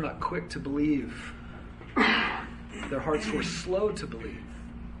hearts were not quick to believe. Their hearts were slow to believe.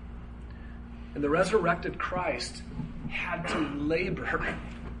 And the resurrected Christ had to labor.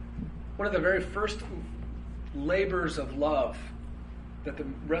 One of the very first labors of love that the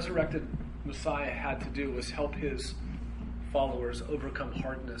resurrected Messiah had to do was help his followers overcome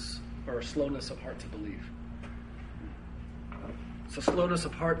hardness or slowness of heart to believe. So slowness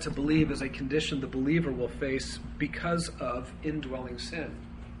of heart to believe is a condition the believer will face because of indwelling sin.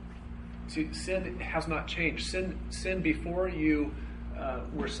 See, sin has not changed. Sin before you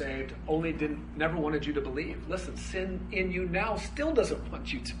were saved never wanted you to believe. Listen, sin in you now still doesn't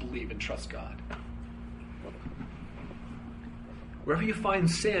want you to believe and trust God. Wherever you find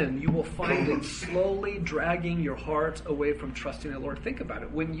sin, you will find it slowly dragging your heart away from trusting the Lord. Think about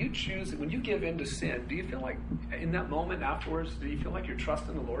it. When you give in to sin, do you feel like in that moment afterwards, do you feel like your trust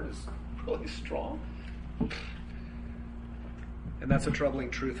in the Lord is really strong? And that's a troubling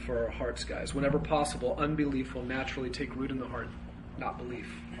truth for our hearts, guys. Whenever possible, unbelief will naturally take root in the heart, not belief.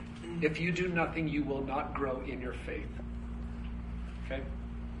 If you do nothing, you will not grow in your faith. Okay?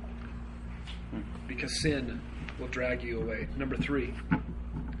 Because sin will drag you away. Number 3,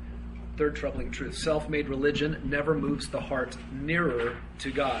 third troubling truth. Self-made religion never moves the heart nearer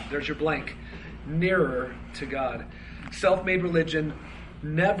to God. There's your blank. Nearer to God. Self-made religion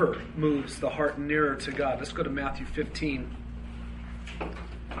never moves the heart nearer to God. Let's go to Matthew 15.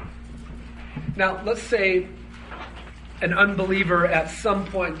 Now, let's say an unbeliever at some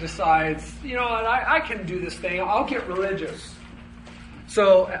point decides, you know what, I can do this thing. I'll get religious.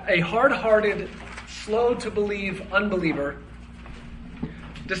 So a hard-hearted, slow-to-believe unbeliever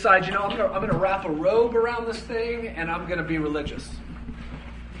decides, you know, I'm going to wrap a robe around this thing and I'm going to be religious.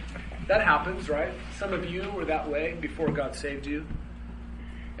 That happens, right? Some of you were that way before God saved you.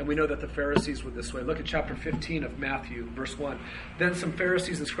 And we know that the Pharisees were this way. Look at chapter 15 of Matthew, verse 1. Then some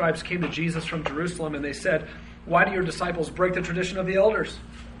Pharisees and scribes came to Jesus from Jerusalem, and they said, "Why do your disciples break the tradition of the elders?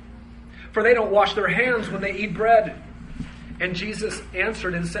 For they don't wash their hands when they eat bread." And Jesus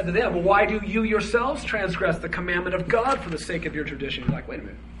answered and said to them, "Well, why do you yourselves transgress the commandment of God for the sake of your tradition?" You're like, wait a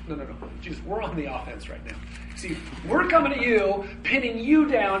minute. No. Jesus, we're on the offense right now. See, we're coming to you, pinning you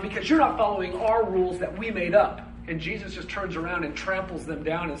down because you're not following our rules that we made up. And Jesus just turns around and tramples them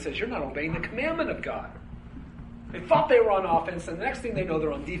down and says, you're not obeying the commandment of God. They thought they were on offense, and the next thing they know,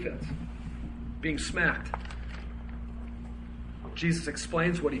 they're on defense, being smacked. Jesus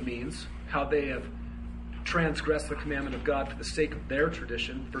explains what he means, how they have transgressed the commandment of God for the sake of their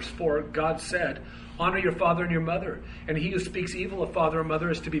tradition. Verse 4, God said, "Honor your father and your mother, and he who speaks evil of father or mother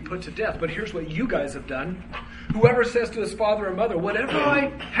is to be put to death." But here's what you guys have done. Whoever says to his father or mother, "Whatever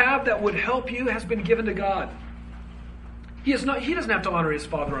I have that would help you has been given to God." He doesn't have to honor his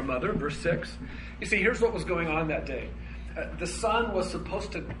father or mother. Verse 6. You see, here's what was going on that day. The son was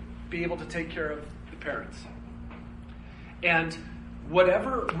supposed to be able to take care of the parents. And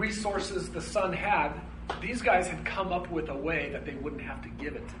whatever resources the son had, these guys had come up with a way that they wouldn't have to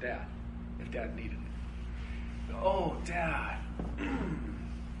give it to dad if dad needed it. "Oh, Dad,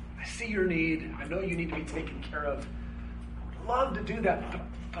 I see your need. I know you need to be taken care of. I would love to do that,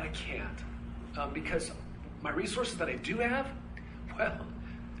 but I can't. Because my resources that I do have, well,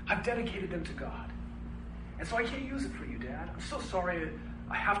 I've dedicated them to God. And so I can't use it for you, Dad. I'm so sorry.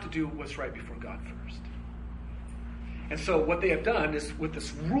 I have to do what's right before God first." And so what they have done is, with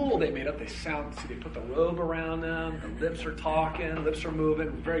this rule they made up, they put the robe around them, the lips are talking, lips are moving,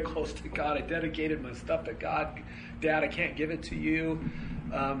 very close to God. I dedicated my stuff to God. Dad, I can't give it to you.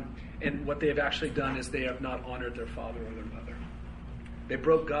 And what they have actually done is they have not honored their father or their mother. They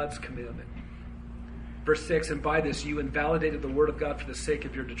broke God's commandment. Verse 6, "And by this you invalidated the word of God for the sake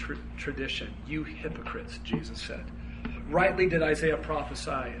of your tradition. You hypocrites," Jesus said. "Rightly did Isaiah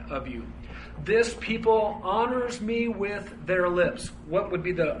prophesy of you. This people honors me with their lips." What would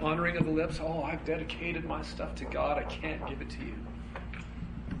be the honoring of the lips? "Oh, I've dedicated my stuff to God. I can't give it to you."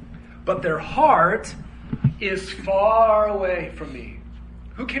 "But their heart is far away from me."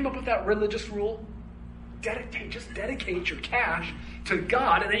 Who came up with that religious rule? Just dedicate your cash to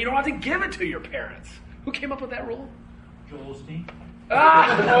God, and then you don't have to give it to your parents. Who came up with that rule? Joel Osteen.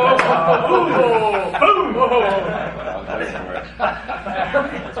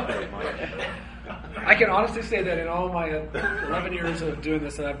 I can honestly say that in all my 11 years of doing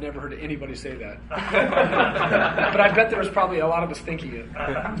this, that I've never heard anybody say that. But I bet there's probably a lot of us thinking it.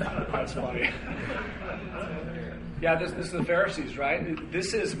 That's funny. Yeah, this is the Pharisees, right?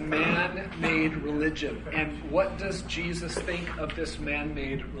 This is man-made religion. And what does Jesus think of this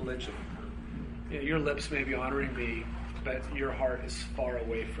man-made religion? Yeah, your lips may be honoring me, but your heart is far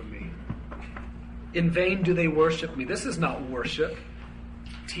away from me. In vain do they worship me. This is not worship,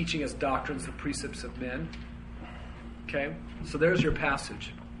 teaching as doctrines the precepts of men. Okay? So there's your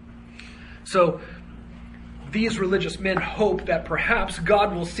passage. So these religious men hope that perhaps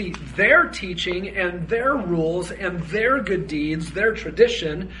God will see their teaching and their rules and their good deeds, their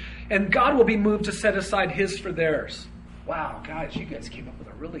tradition, and God will be moved to set aside his for theirs. Wow, guys, you guys came up with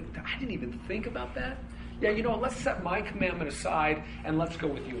I didn't even think about that. Yeah, let's set my commandment aside and let's go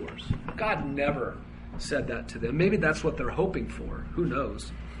with yours. God never said that to them. Maybe that's what they're hoping for. Who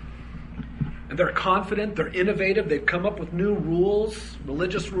knows? And they're confident, they're innovative, they've come up with new rules,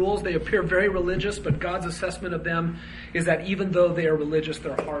 religious rules. They appear very religious, but God's assessment of them is that even though they are religious,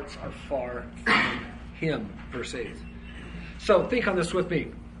 their hearts are far from him. Verse 8. So think on this with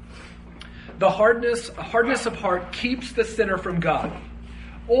me. The hardness of heart keeps the sinner from God.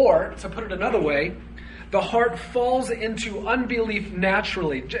 Or, to put it another way, the heart falls into unbelief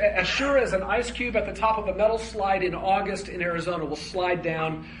naturally. As sure as an ice cube at the top of a metal slide in August in Arizona will slide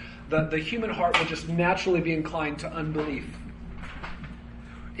down, the human heart will just naturally be inclined to unbelief.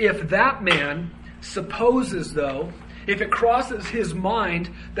 If that man supposes, though, if it crosses his mind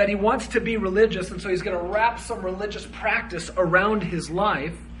that he wants to be religious, and so he's going to wrap some religious practice around his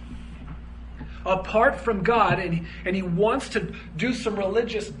life, apart from God, and he wants to do some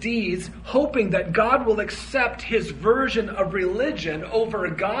religious deeds, hoping that God will accept his version of religion over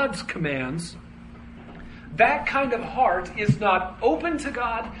God's commands, that kind of heart is not open to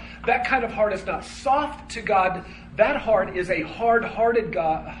God. That kind of heart is not soft to God. That heart is a hard-hearted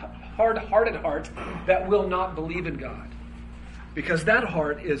heart that will not believe in God. Because that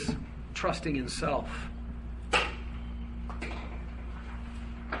heart is trusting in self.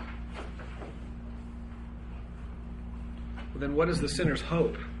 Then what is the sinner's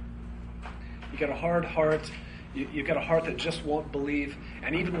hope? You got a hard heart. You've got a heart that just won't believe.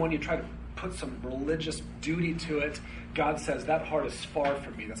 And even when you try to put some religious duty to it, God says, that heart is far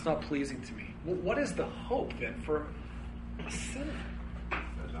from me. That's not pleasing to me. Well, what is the hope then for a sinner?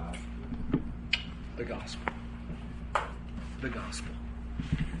 The gospel. The gospel.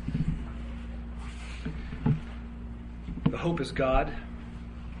 The hope is God.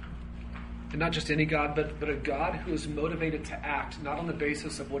 And not just any God, but a God who is motivated to act, not on the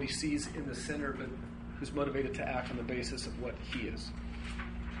basis of what he sees in the sinner, but who's motivated to act on the basis of what he is.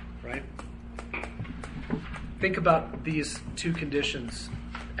 Right? Think about these two conditions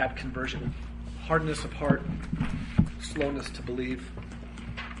at conversion. Hardness of heart, slowness to believe.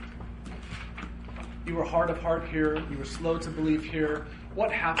 You were hard of heart here, you were slow to believe here.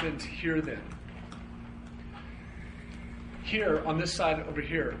 What happened here then? Here, on this side over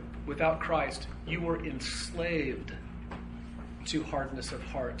here, without Christ, you were enslaved to hardness of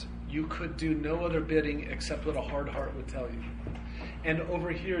heart. You could do no other bidding except what a hard heart would tell you. And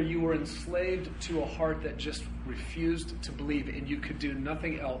over here, you were enslaved to a heart that just refused to believe, and you could do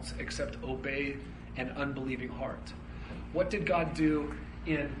nothing else except obey an unbelieving heart. What did God do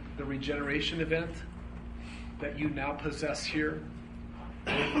in the regeneration event that you now possess here?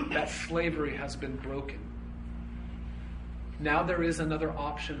 That slavery has been broken. Now there is another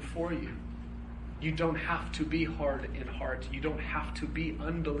option for you. You don't have to be hard in heart. You don't have to be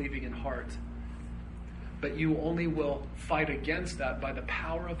unbelieving in heart. But you only will fight against that by the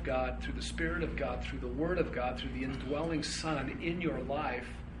power of God, through the Spirit of God, through the Word of God, through the indwelling Son in your life,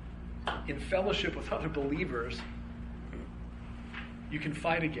 in fellowship with other believers. You can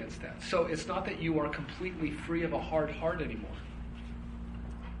fight against that. So it's not that you are completely free of a hard heart anymore.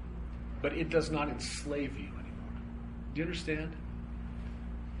 But it does not enslave you. Do you understand?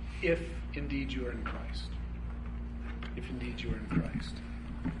 If indeed you are in Christ. If indeed you are in Christ.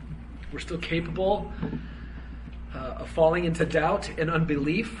 We're still capable of falling into doubt and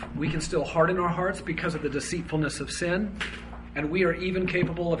unbelief. We can still harden our hearts because of the deceitfulness of sin. And we are even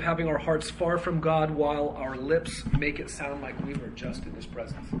capable of having our hearts far from God while our lips make it sound like we were just in his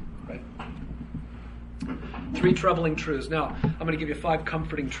presence. Right? 3 troubling truths. Now, I'm going to give you 5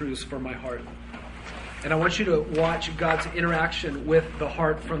 comforting truths for my heart. And I want you to watch God's interaction with the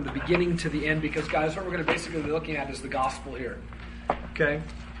heart from the beginning to the end, because, guys, what we're going to basically be looking at is the gospel here. Okay?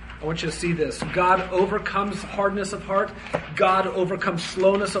 I want you to see this. God overcomes hardness of heart. God overcomes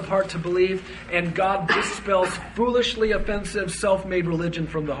slowness of heart to believe. And God dispels foolishly offensive, self-made religion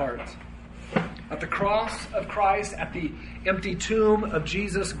from the heart. At the cross of Christ, at the empty tomb of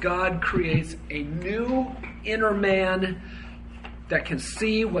Jesus, God creates a new inner man that can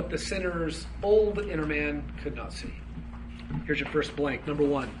see what the sinner's old inner man could not see. Here's your first blank. Number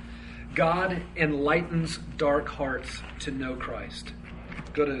 1, God enlightens dark hearts to know Christ.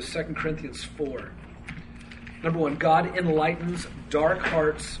 Go to 2 Corinthians 4. Number 1, God enlightens dark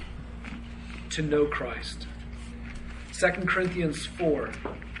hearts to know Christ. 2 Corinthians 4,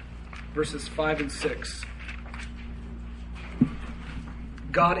 verses 5 and 6.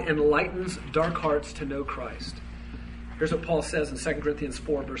 God enlightens dark hearts to know Christ. Here's what Paul says in 2 Corinthians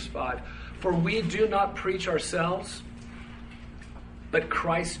 4, verse 5. For we do not preach ourselves, but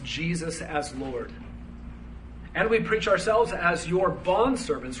Christ Jesus as Lord. And we preach ourselves as your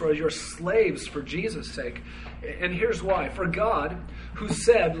bondservants or as your slaves for Jesus' sake. And here's why. For God, who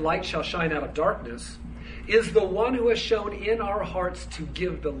said, light shall shine out of darkness, is the one who has shown in our hearts to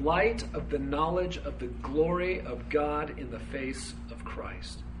give the light of the knowledge of the glory of God in the face of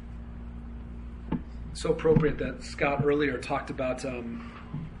Christ. So appropriate that Scott earlier talked about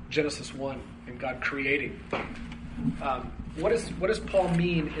Genesis 1 and God creating. What does Paul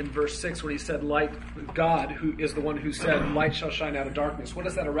mean in verse 6 when he said, light, God, who is the one who said, light shall shine out of darkness? What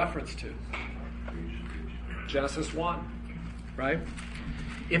is that a reference to? Genesis 1, right?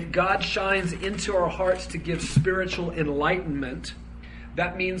 If God shines into our hearts to give spiritual enlightenment,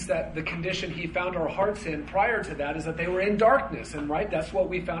 that means that the condition he found our hearts in prior to that is that they were in darkness. And right, that's what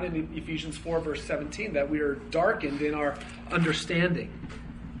we found in Ephesians 4, verse 17, that we are darkened in our understanding.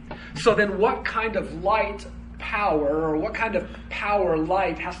 So then what kind of light power, or what kind of power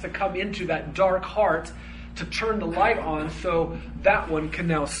light has to come into that dark heart to turn the light on so that one can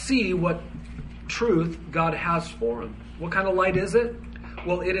now see what truth God has for him? What kind of light is it?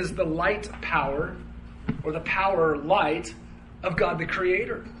 Well, it is the light power, or the power light of God the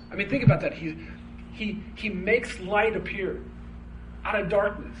Creator. I mean, think about that. He makes light appear out of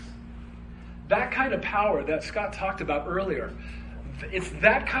darkness. That kind of power that Scott talked about earlier, it's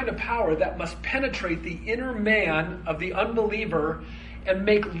that kind of power that must penetrate the inner man of the unbeliever and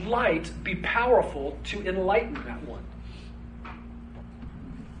make light be powerful to enlighten that one.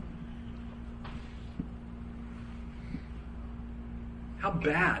 How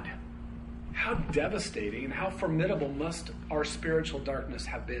bad, how devastating, and how formidable must our spiritual darkness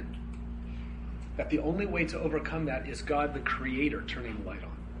have been? That the only way to overcome that is God the Creator turning the light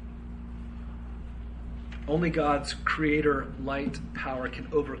on. Only God's Creator light power can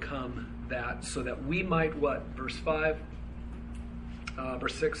overcome that, so that we might what? Verse 6,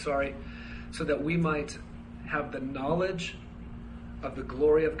 so that we might have the knowledge of the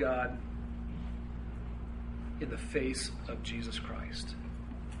glory of God in the face of Jesus Christ.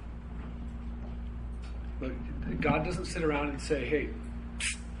 Look, God doesn't sit around and say, hey,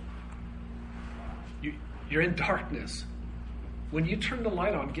 you're in darkness. When you turn the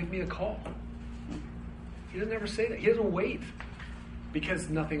light on, give me a call. He doesn't ever say that. He doesn't wait, because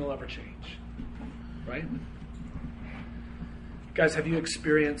nothing will ever change. Right? Guys, have you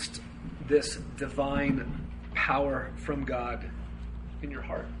experienced this divine power from God in your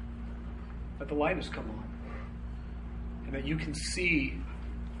heart? That the light has come on. And that you can see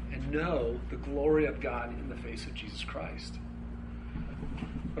and know the glory of God in the face of Jesus Christ.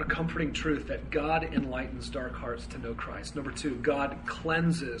 What a comforting truth that God enlightens dark hearts to know Christ. Number 2, God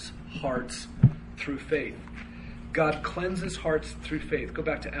cleanses hearts through faith. God cleanses hearts through faith. Go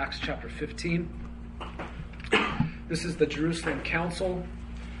back to Acts chapter 15. This is the Jerusalem Council.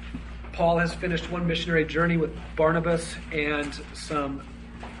 Paul has finished one missionary journey with Barnabas, and some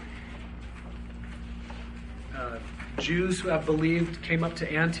Jews who have believed came up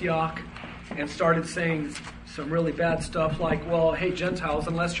to Antioch and started saying some really bad stuff like, well, hey, Gentiles,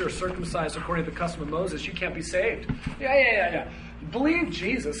 unless you're circumcised according to the custom of Moses, you can't be saved. Yeah. Believe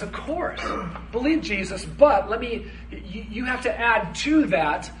Jesus, of course. Believe Jesus, but you have to add to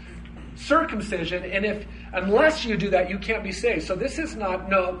that circumcision, and unless you do that, you can't be saved. So these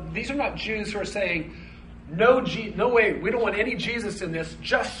are not Jews who are saying, no way, we don't want any Jesus in this,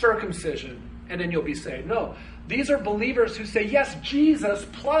 just circumcision, and then you'll be saved. No. These are believers who say, yes, Jesus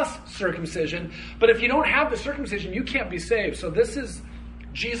plus circumcision, but if you don't have the circumcision, you can't be saved. So this is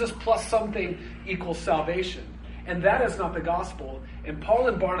Jesus plus something equals salvation. And that is not the gospel. And Paul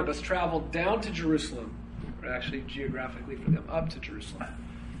and Barnabas traveled down to Jerusalem, or actually geographically for them, up to Jerusalem,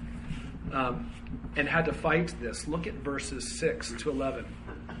 and had to fight this. Look at verses 6 to 11.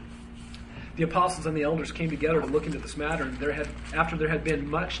 The apostles and the elders came together to look into this matter, and after there had been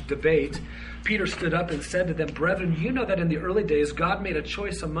much debate, Peter stood up and said to them, "Brethren, you know that in the early days God made a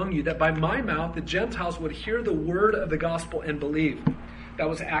choice among you, that by my mouth the Gentiles would hear the word of the gospel and believe." That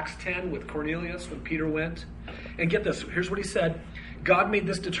was Acts 10 with Cornelius when Peter went. And get this, here's what he said. God made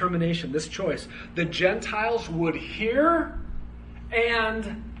this determination, this choice. The Gentiles would hear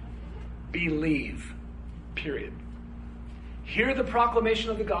and believe. Period. Hear the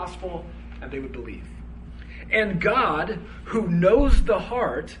proclamation of the gospel, and they would believe. And God, who knows the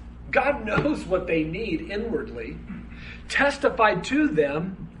heart, God knows what they need inwardly, testified to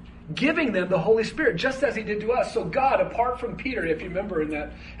them, giving them the Holy Spirit, just as he did to us. So God, apart from Peter, if you remember in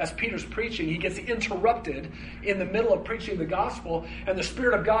that, as Peter's preaching, he gets interrupted in the middle of preaching the gospel, and the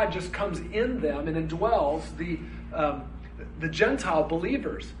Spirit of God just comes in them and indwells the Gentile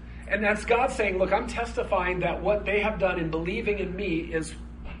believers. And that's God saying, look, I'm testifying that what they have done in believing in me is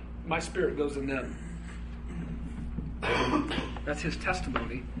my Spirit goes in them. That's his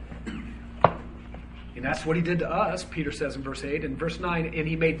testimony. And that's what he did to us, Peter says in verse 8. And verse 9, and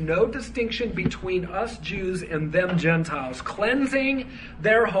he made no distinction between us Jews and them Gentiles, cleansing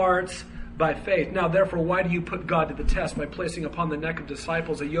their hearts by faith. Now, therefore, why do you put God to the test by placing upon the neck of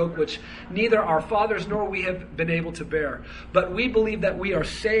disciples a yoke which neither our fathers nor we have been able to bear? But we believe that we are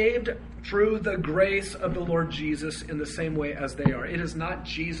saved through the grace of the Lord Jesus in the same way as they are. It is not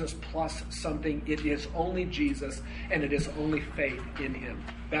Jesus plus something. It is only Jesus, and it is only faith in him.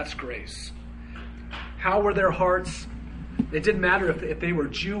 That's grace. How were their hearts? It didn't matter if they were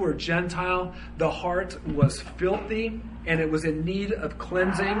Jew or Gentile. The heart was filthy, and it was in need of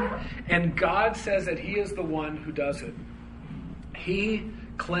cleansing. And God says that he is the one who does it. He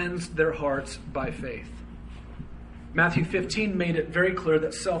cleansed their hearts by faith. Matthew 15 made it very clear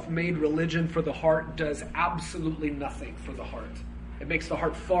that self-made religion for the heart does absolutely nothing for the heart. It makes the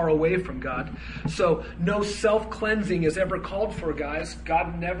heart far away from God. So no self-cleansing is ever called for, guys.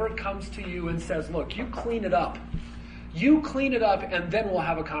 God never comes to you and says, look, you clean it up. You clean it up and then we'll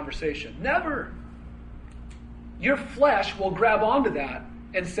have a conversation. Never. Your flesh will grab onto that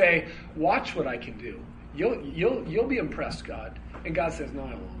and say, watch what I can do. You'll be impressed, God. And God says, no,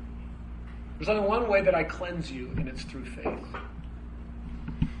 I won't. There's only one way that I cleanse you, and it's through faith.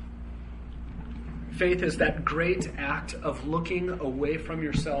 Faith is that great act of looking away from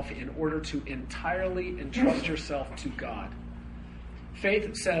yourself in order to entirely entrust yourself to God.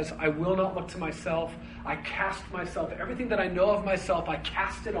 Faith says, I will not look to myself. I cast myself. Everything that I know of myself, I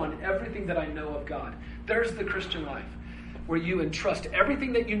cast it on everything that I know of God. There's the Christian life, where you entrust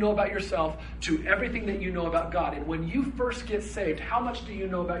everything that you know about yourself to everything that you know about God. And when you first get saved, how much do you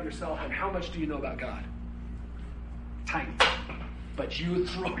know about yourself and how much do you know about God? Tiny. But you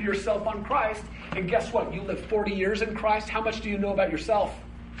throw yourself on Christ, and guess what? You live 40 years in Christ. How much do you know about yourself?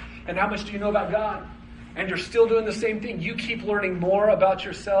 And how much do you know about God? And you're still doing the same thing. You keep learning more about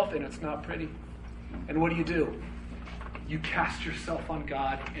yourself, and it's not pretty. And what do? You cast yourself on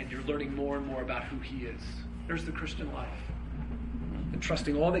God, and you're learning more and more about who he is. There's the Christian life.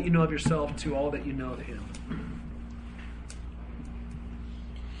 Entrusting all that you know of yourself to all that you know of him.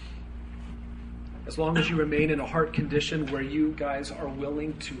 As long as you remain in a heart condition where you guys are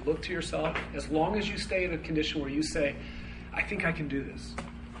willing to look to yourself, as long as you stay in a condition where you say, I think I can do this.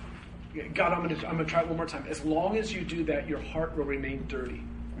 God, I'm going to try it one more time. As long as you do that, your heart will remain dirty.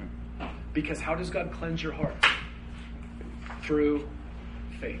 Because how does God cleanse your heart? Through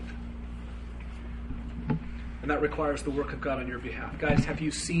faith. And that requires the work of God on your behalf. Guys, have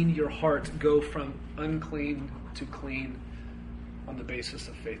you seen your heart go from unclean to clean on the basis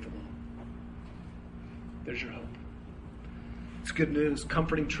of faith alone? There's your hope. It's good news,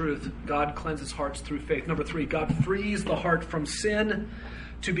 comforting truth. God cleanses hearts through faith. Number 3, God frees the heart from sin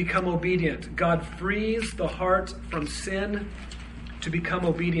to become obedient. God frees the heart from sin to become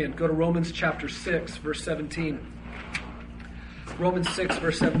obedient. Go to Romans chapter 6, verse 17. Romans 6,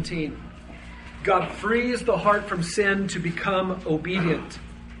 verse 17. God frees the heart from sin to become obedient.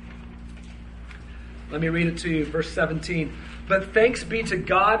 Let me read it to you, verse 17. But thanks be to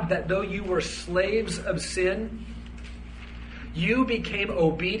God that though you were slaves of sin, you became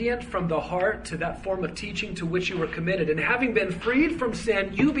obedient from the heart to that form of teaching to which you were committed. And having been freed from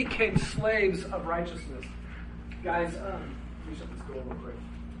sin, you became slaves of righteousness. Guys, let me shut this door real quick.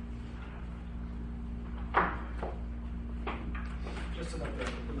 Just so that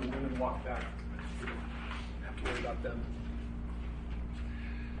when the women walk back, I don't have to worry about them.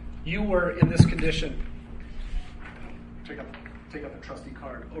 You were in this condition. Take up a trusty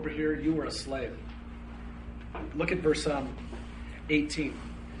card. Over here, you were a slave. Look at verse 18.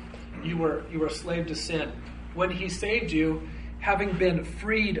 You were a slave to sin. When he saved you, having been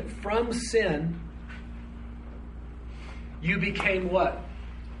freed from sin, you became what?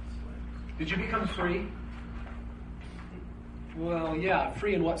 Did you become free? Well, yeah,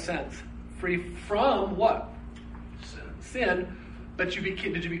 free in what sense? Free from what? Sin. But did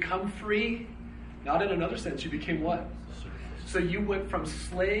you become free? Not in another sense. You became what? So you went from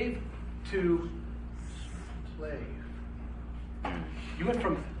slave to slave. You went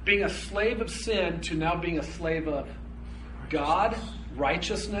from being a slave of sin to now being a slave of God,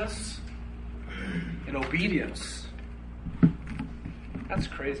 righteousness, and obedience. That's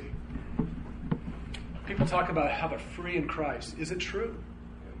crazy. People talk about how they're free in Christ. Is it true?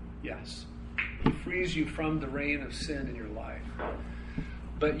 Yes. He frees you from the reign of sin in your life.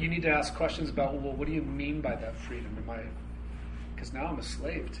 But you need to ask questions about, well, what do you mean by that freedom? Because now I'm a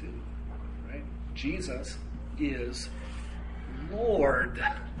slave too, right? Jesus is Lord.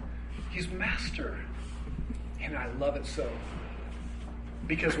 He's master. And I love it so.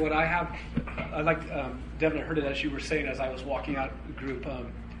 Because what I like, Devin, I heard it as you were saying as I was walking out the group.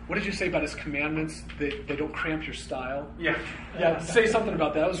 What did you say about his commandments? They don't cramp your style? Yeah. Yeah, say something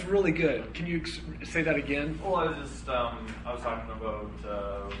about that. That was really good. Can you say that again? Well, I was talking about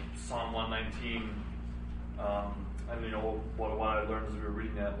Psalm 119, and what I learned as we were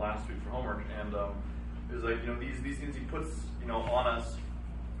reading that last week for homework, and it was like, these things he puts, on us,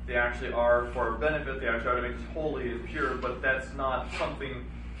 they actually are for our benefit, they actually are to make us holy and pure, but that's not something,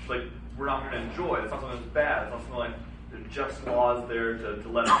 like, we're not going to enjoy. It's not something that's bad. It's not something like, there's just laws there to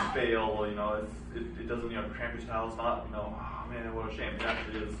let us fail. It doesn't cramp your style. It's not oh man, what a shame. It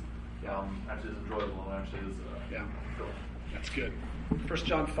actually is enjoyable. It actually is cool. That's good. 1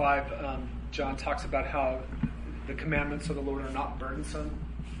 John 5, John talks about how the commandments of the Lord are not burdensome.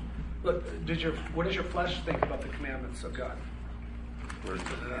 Look, what does your flesh think about the commandments of God?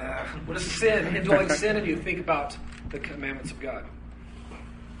 What is sin? Indwelling sin, and you think about the commandments of God.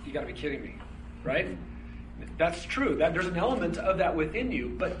 You got to be kidding me, right? That's true. That there's an element of that within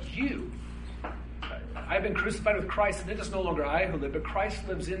you, but I've been crucified with Christ, and it is no longer I who live, but Christ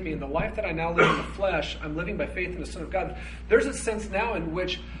lives in me. And the life that I now live in the flesh, I'm living by faith in the Son of God. There's a sense now in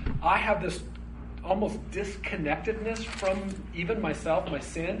which I have this almost disconnectedness from even myself, my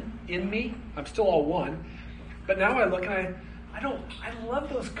sin in me. I'm still all one. But now I look and I love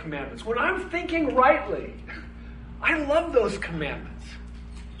those commandments. When I'm thinking rightly, I love those commandments.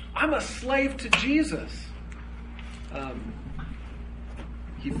 I'm a slave to Jesus.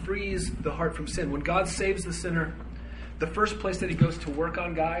 He frees the heart from sin. When God saves the sinner, the first place that he goes to work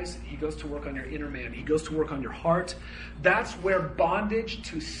on, guys, he goes to work on your inner man. He goes to work on your heart. That's where bondage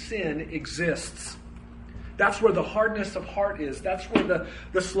to sin exists. That's where the hardness of heart is. That's where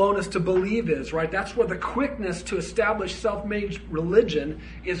the slowness to believe is, right? That's where the quickness to establish self-made religion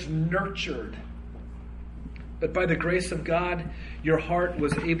is nurtured. But by the grace of God, your heart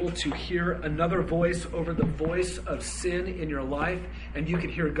was able to hear another voice over the voice of sin in your life, and you could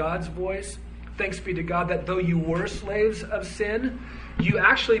hear God's voice. Thanks be to God that though you were slaves of sin, you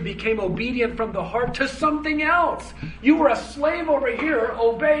actually became obedient from the heart to something else. You were a slave over here,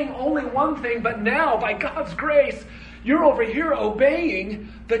 obeying only one thing, but now, by God's grace, you're over here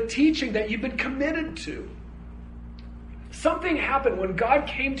obeying the teaching that you've been committed to. Something happened when God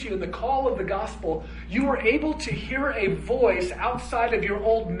came to you in the call of the gospel. You were able to hear a voice outside of your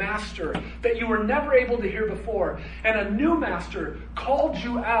old master that you were never able to hear before. And a new master called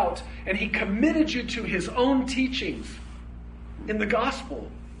you out, and he committed you to his own teachings in the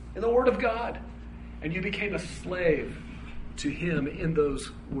gospel, in the Word of God. And you became a slave to him in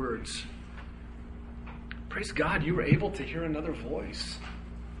those words. Praise God, you were able to hear another voice.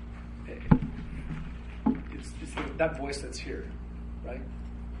 It's that voice that's here, right?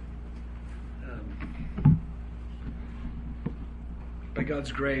 By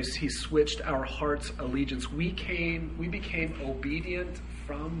God's grace, he switched our heart's allegiance. We became obedient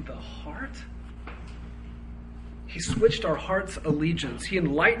from the heart. He switched our heart's allegiance. He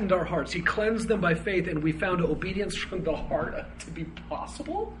enlightened our hearts. He cleansed them by faith, and we found obedience from the heart to be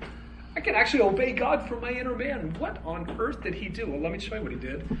possible. I can actually obey God from my inner man. What on earth did he do? Well, let me show you what he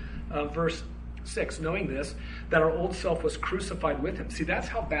did. Verse 6, knowing this, that our old self was crucified with him. See, that's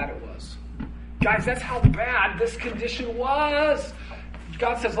how bad it was. Guys, that's how bad this condition was.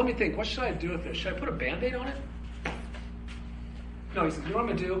 God says, let me think, what should I do with this? Should I put a Band-Aid on it? No, he says, you know what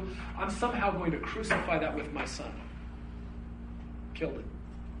I'm going to do? I'm somehow going to crucify that with my son. Killed it.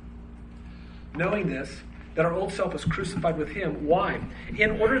 Knowing this, that our old self was crucified with him. Why?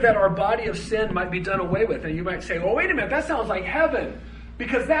 In order that our body of sin might be done away with. And you might say, well, wait a minute, that sounds like heaven.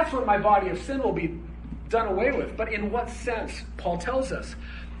 Because that's where my body of sin will be done away with. But in what sense? Paul tells us.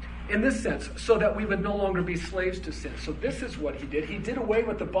 in this sense, so that we would no longer be slaves to sin. So this is what he did. He did away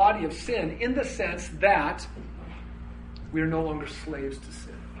with the body of sin in the sense that we are no longer slaves to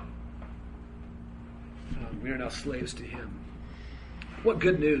sin. We are now slaves to him. What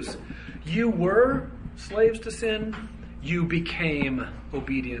good news. You were slaves to sin. You became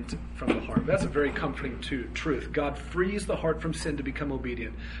obedient from the heart. That's a very comforting truth. God frees the heart from sin to become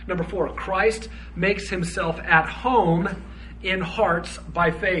obedient. Number 4, Christ makes himself at home in hearts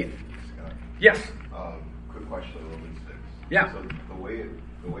by faith. Scott, Yes. quick question on Romans 6. Yeah. So the way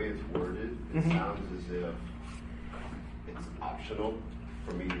it's worded, it sounds as if it's optional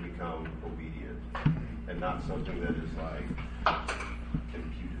for me to become obedient, and not something that is like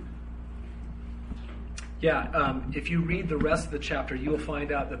imputed. Yeah, if you read the rest of the chapter, you will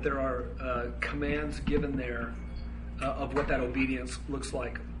find out that there are commands given there of what that obedience looks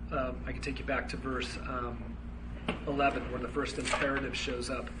like. I can take you back to verse 11, where the first imperative shows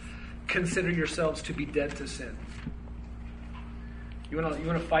up. Consider yourselves to be dead to sin. You want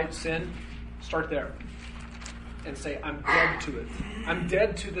to fight sin? Start there. And say, I'm dead to it. I'm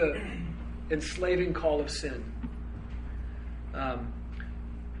dead to the enslaving call of sin.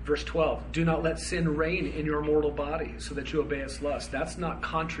 Verse 12, do not let sin reign in your mortal body so that you obey its lust. That's not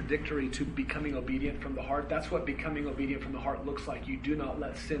contradictory to becoming obedient from the heart. That's what becoming obedient from the heart looks like. You do not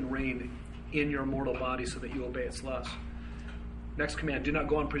let sin reign in your mortal body so that you obey its lust. Next command, do not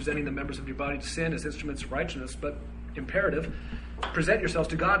go on presenting the members of your body to sin as instruments of righteousness, but imperative, present yourselves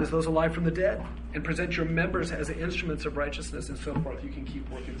to God as those alive from the dead, and present your members as instruments of righteousness, and so forth. You can keep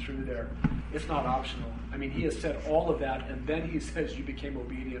working through there. It's not optional. I mean, he has said all of that, and then he says you became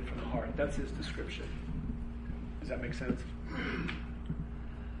obedient from the heart. That's his description. Does that make sense?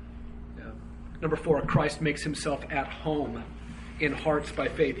 Yeah. Number 4, Christ makes himself at home in hearts by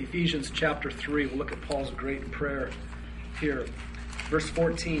faith. Ephesians chapter 3, we'll look at Paul's great prayer here. Verse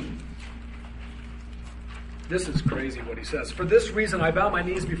 14. This is crazy what he says. For this reason I bow my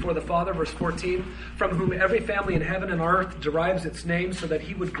knees before the Father, verse 14, from whom every family in heaven and earth derives its name, so that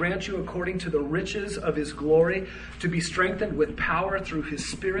he would grant you according to the riches of his glory to be strengthened with power through his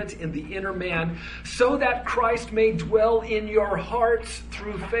Spirit in the inner man, so that Christ may dwell in your hearts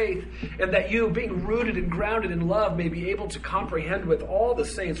through faith, and that you, being rooted and grounded in love, may be able to comprehend with all the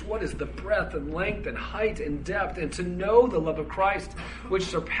saints what is the breadth and length and height and depth, and to know the love of Christ, which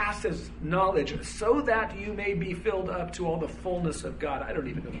surpasses knowledge, so that you may be filled up to all the fullness of God. I don't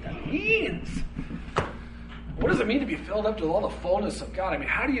even know what that means. What does it mean to be filled up to all the fullness of God? I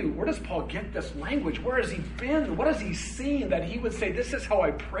mean, where does Paul get this language? Where has he been? What has he seen that he would say, this is how I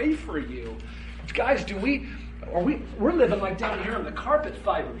pray for you? Guys, we're living like down here on the carpet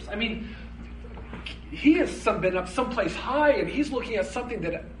fibers. I mean, he has been up someplace high, and he's looking at something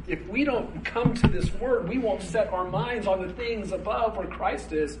that if we don't come to this word, we won't set our minds on the things above where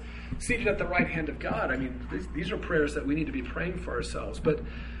Christ is, seated at the right hand of God. I mean, these are prayers that we need to be praying for ourselves. But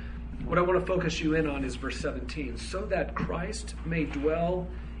what I want to focus you in on is verse 17. So that Christ may dwell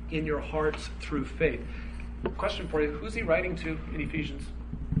in your hearts through faith. Question for you. Who's he writing to in Ephesians?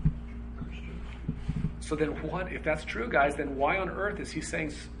 So then what? If that's true, guys, then why on earth is he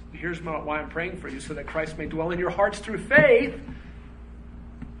saying, here's why I'm praying for you, so that Christ may dwell in your hearts through faith?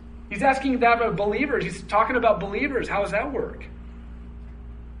 He's asking that of believers. He's talking about believers. How does that work?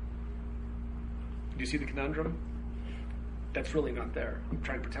 Do you see the conundrum? That's really not there. I'm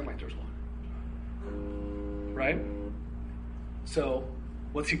trying to pretend like there's one. Right? So,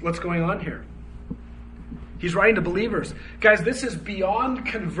 what's going on here? He's writing to believers. Guys, this is beyond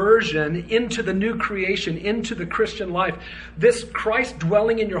conversion into the new creation, into the Christian life. This Christ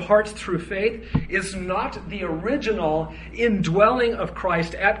dwelling in your hearts through faith is not the original indwelling of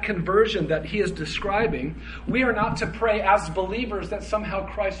Christ at conversion that he is describing. We are not to pray as believers that somehow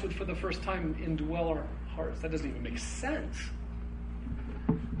Christ would for the first time indwell our hearts. That doesn't even make sense.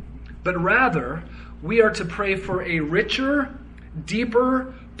 But rather, we are to pray for a richer,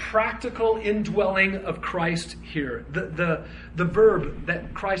 deeper, practical indwelling of Christ here. The verb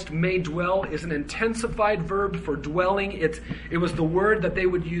that Christ may dwell is an intensified verb for dwelling. It was the word that they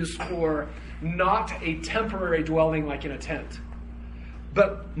would use for not a temporary dwelling like in a tent,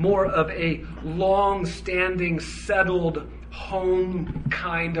 but more of a long-standing, settled home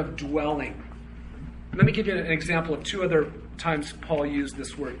kind of dwelling. Let me give you an example of 2 other times Paul used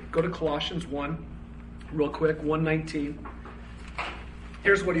this word. Go to Colossians 1, real quick, 1:19.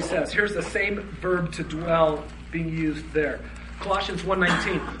 Here's what he says. Here's the same verb to dwell being used there. Colossians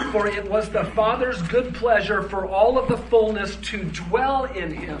 1:19. For it was the Father's good pleasure for all of the fullness to dwell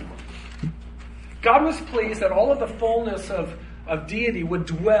in him. God was pleased that all of the fullness of deity would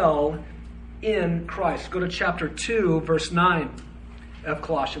dwell in Christ. Go to chapter 2, verse 9. of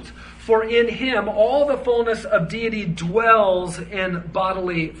Colossians. For in him all the fullness of deity dwells in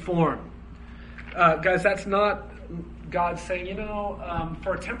bodily form. Guys, that's not God saying,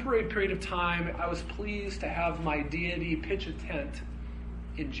 for a temporary period of time, I was pleased to have my deity pitch a tent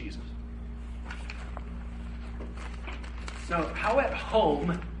in Jesus. Now, how at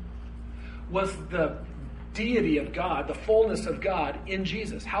home was the deity of God, the fullness of God in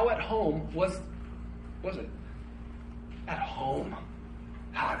Jesus? How at home was it? At home.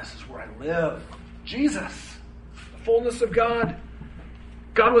 This is where I live. Jesus, the fullness of God.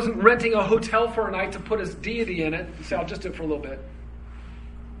 God wasn't renting a hotel for a night to put his deity in it and say, I'll just do it for a little bit.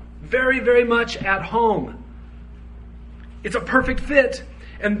 Very, very much at home. It's a perfect fit.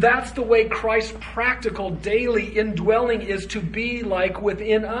 And that's the way Christ's practical daily indwelling is to be like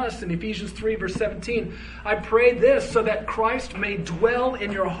within us. In Ephesians 3 verse 17, I pray this so that Christ may dwell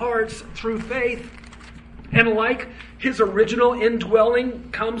in your hearts through faith. And like his original indwelling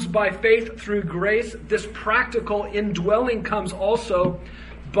comes by faith through grace, this practical indwelling comes also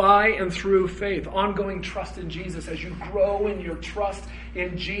by and through faith. Ongoing trust in Jesus. As you grow in your trust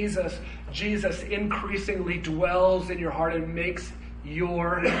in Jesus, Jesus increasingly dwells in your heart and makes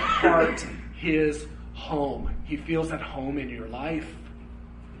your heart his home. He feels at home in your life.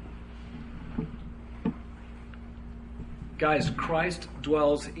 Guys, Christ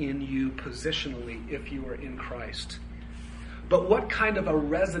dwells in you positionally if you are in Christ. But what kind of a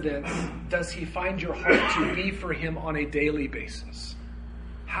residence does he find your heart to be for him on a daily basis?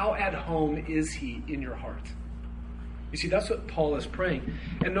 How at home is he in your heart? You see, that's what Paul is praying.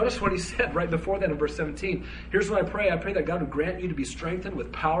 And notice what he said right before that in verse 17. Here's what I pray. I pray that God would grant you to be strengthened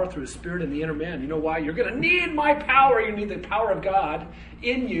with power through his Spirit in the inner man. You know why? You're going to need my power. You need the power of God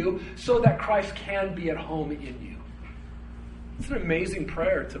in you so that Christ can be at home in you. It's an amazing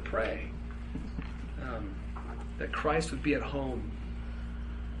prayer to pray. That Christ would be at home.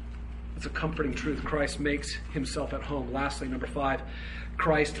 It's a comforting truth. Christ makes himself at home. Lastly, number 5,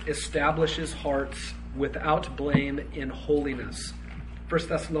 Christ establishes hearts without blame in holiness. 1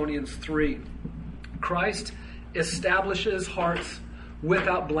 Thessalonians 3. Christ establishes hearts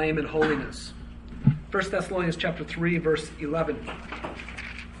without blame in holiness. 1 Thessalonians chapter 3, verse 11.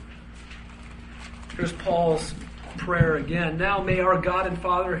 Here's Paul's prayer again. Now may our God and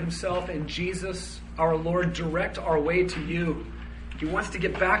Father himself and Jesus, our Lord, direct our way to you. He wants to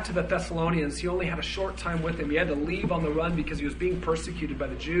get back to the Thessalonians. He only had a short time with him. He had to leave on the run because he was being persecuted by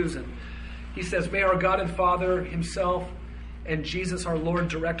the Jews. And he says, may our God and Father himself and Jesus our Lord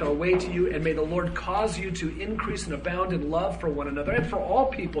direct our way to you, and may the Lord cause you to increase and abound in love for one another and for all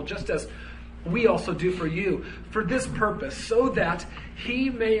people, just as we also do for you, for this purpose, so that he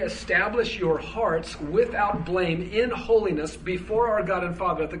may establish your hearts without blame in holiness before our God and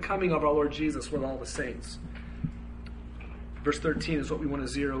Father at the coming of our Lord Jesus with all the saints. Verse 13 is what we want to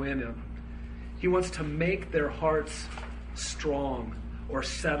zero in on. He wants to make their hearts strong or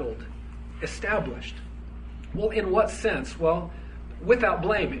settled, established. Well, in what sense? Well, without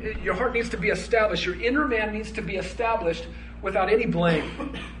blame. Your heart needs to be established. Your inner man needs to be established without any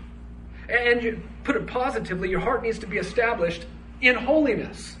blame. And you put it positively, your heart needs to be established in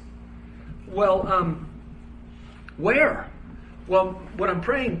holiness. Well, where? Well, what I'm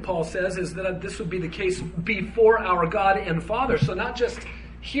praying, Paul says, is that this would be the case before our God and Father. So not just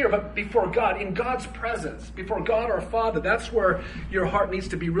here, but before God, in God's presence, before God our Father. That's where your heart needs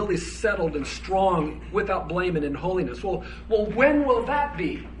to be really settled and strong, without blame and in holiness. Well, when will that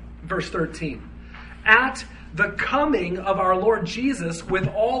be? Verse 13. At the coming of our Lord Jesus with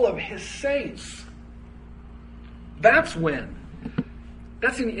all of his saints. That's when.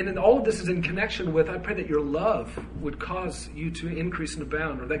 And all of this is in connection with, I pray that your love would cause you to increase and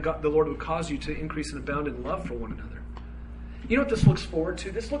abound, or that God, the Lord would cause you to increase and abound in love for one another. You know what this looks forward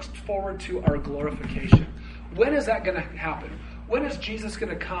to? This looks forward to our glorification. When is that going to happen? When is Jesus going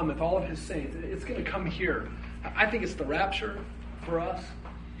to come with all of his saints? It's going to come here. I think it's the rapture for us.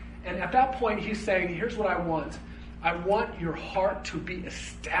 And at that point, he's saying, here's what I want. I want your heart to be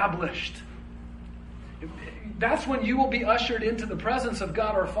established. That's when you will be ushered into the presence of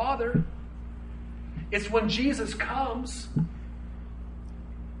God our Father. It's when Jesus comes.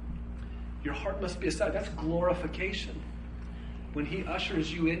 Your heart must be established. That's glorification. When he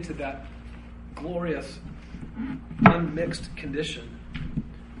ushers you into that glorious, unmixed condition.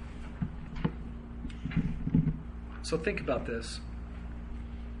 So think about this.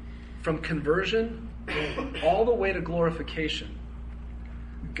 From conversion all the way to glorification,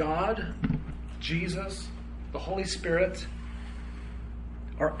 God, Jesus, the Holy Spirit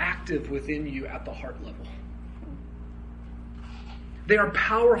are active within you at the heart level. They are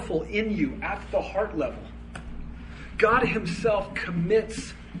powerful in you at the heart level. God himself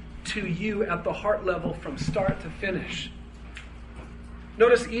commits to you at the heart level from start to finish.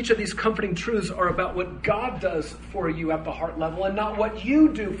 Notice each of these comforting truths are about what God does for you at the heart level and not what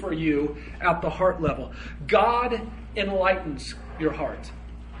you do for you at the heart level. God enlightens your heart.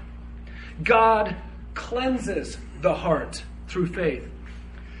 God cleanses the heart through faith.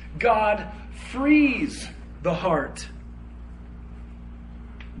 God frees the heart.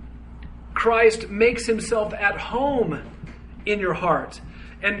 Christ makes himself at home in your heart,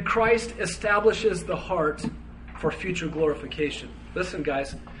 and Christ establishes the heart for future glorification. Listen,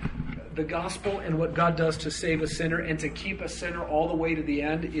 guys, the gospel and what God does to save a sinner and to keep a sinner all the way to the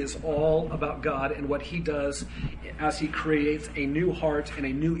end is all about God and what he does as he creates a new heart and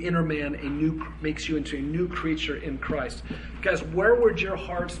a new inner man, makes you into a new creature in Christ. Guys, where would your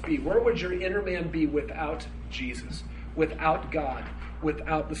hearts be? Where would your inner man be without Jesus, without God,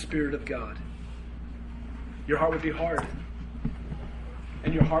 without the Spirit of God? Your heart would be hard.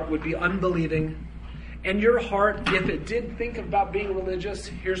 And your heart would be unbelieving. And your heart, if it did think about being religious,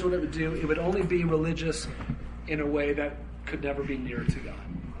 here's what it would do. It would only be religious in a way that could never be near to God.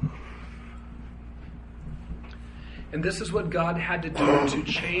 And this is what God had to do to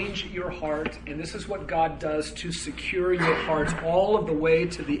change your heart. And this is what God does to secure your heart all of the way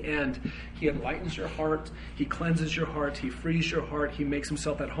to the end. He enlightens your heart. He cleanses your heart. He frees your heart. He makes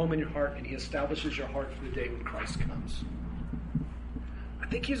himself at home in your heart. And he establishes your heart for the day when Christ comes. I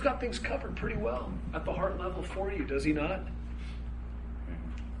think he's got things covered pretty well at the heart level for you, does he not?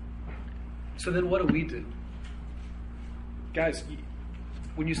 So then what do we do? Guys,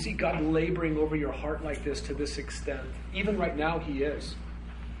 when you see God laboring over your heart like this to this extent, even right now he is,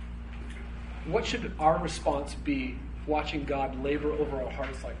 what should our response be watching God labor over our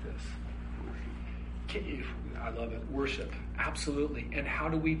hearts like this? I love it. Worship. Absolutely. And how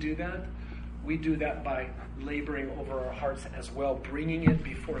do we do that? We do that by laboring over our hearts as well, bringing it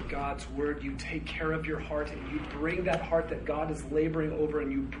before God's word. You take care of your heart and you bring that heart that God is laboring over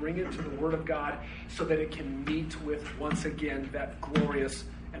and you bring it to the word of God so that it can meet with, once again, that glorious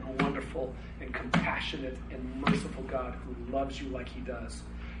and wonderful and compassionate and merciful God who loves you like he does.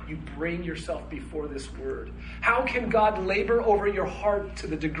 You bring yourself before this word. How can God labor over your heart to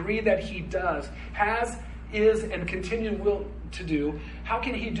the degree that he does, has, is, and continue will to do? How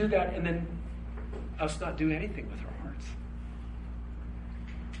can he do that and then us not do anything with our hearts,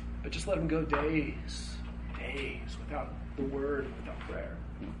 but just let him go days without the word, without prayer?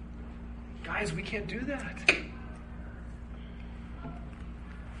 Guys, we can't do that.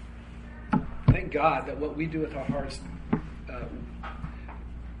 Thank God that what we do with our hearts,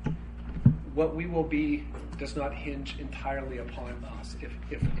 what we will be, does not hinge entirely upon us.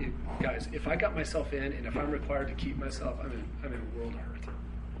 If I got myself in, and if I'm required to keep myself, I'm in a world of hurt.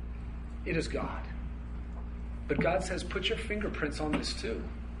 It is God. But God says, put your fingerprints on this too.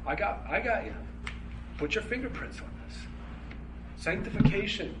 I got you. Put your fingerprints on this.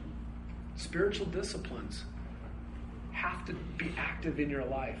 Sanctification, spiritual disciplines have to be active in your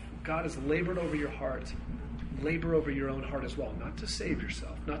life. God has labored over your heart. Labor over your own heart as well. Not to save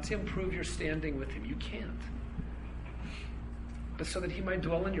yourself, not to improve your standing with him. You can't. But so that he might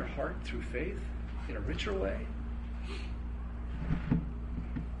dwell in your heart through faith in a richer way.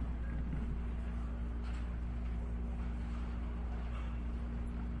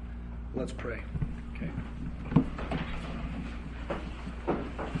 Let's pray. Okay.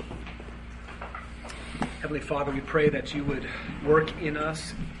 Heavenly Father, we pray that you would work in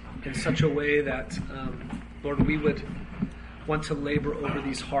us in such a way that, Lord, we would want to labor over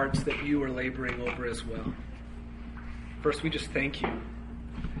these hearts that you are laboring over as well. First, we just thank you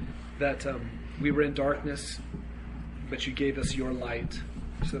that we were in darkness, but you gave us your light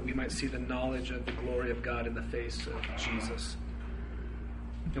so that we might see the knowledge of the glory of God in the face of Jesus.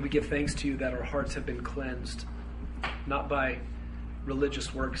 And we give thanks to you that our hearts have been cleansed, not by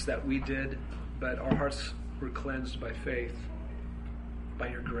religious works that we did, but our hearts were cleansed by faith, by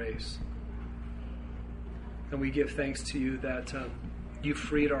your grace. And we give thanks to you that you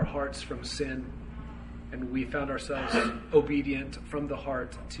freed our hearts from sin, and we found ourselves obedient from the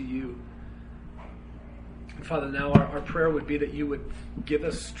heart to you. And Father, now our prayer would be that you would give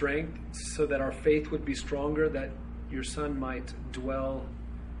us strength so that our faith would be stronger, that your Son might dwell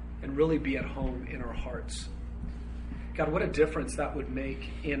and really be at home in our hearts. God, what a difference that would make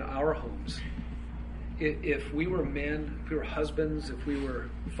in our homes. If we were men, if we were husbands, if we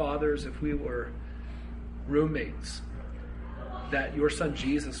were fathers, if we were roommates, that your Son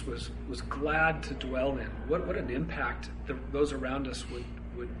Jesus was glad to dwell in. What an impact those around us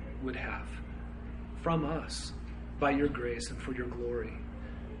would have from us by your grace and for your glory.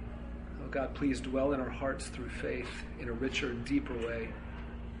 Oh God, please dwell in our hearts through faith in a richer, deeper way.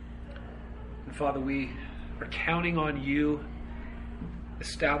 And Father, we are counting on you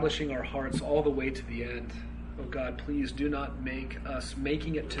establishing our hearts all the way to the end. Oh God, please do not make us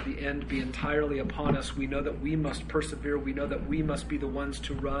making it to the end be entirely upon us. We know that we must persevere. We know that we must be the ones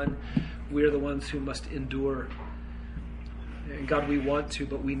to run. We are the ones who must endure. And God, we want to,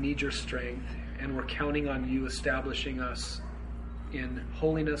 but we need your strength. And we're counting on you establishing us in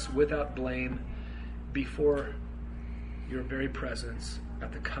holiness without blame before your very presence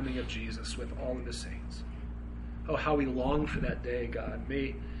at the coming of Jesus with all of his saints. Oh, how we long for that day, God.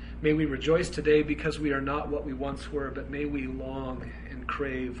 May we rejoice today because we are not what we once were, but may we long and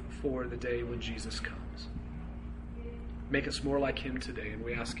crave for the day when Jesus comes. Make us more like him today, and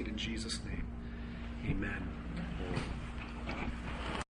we ask it in Jesus' name. Amen.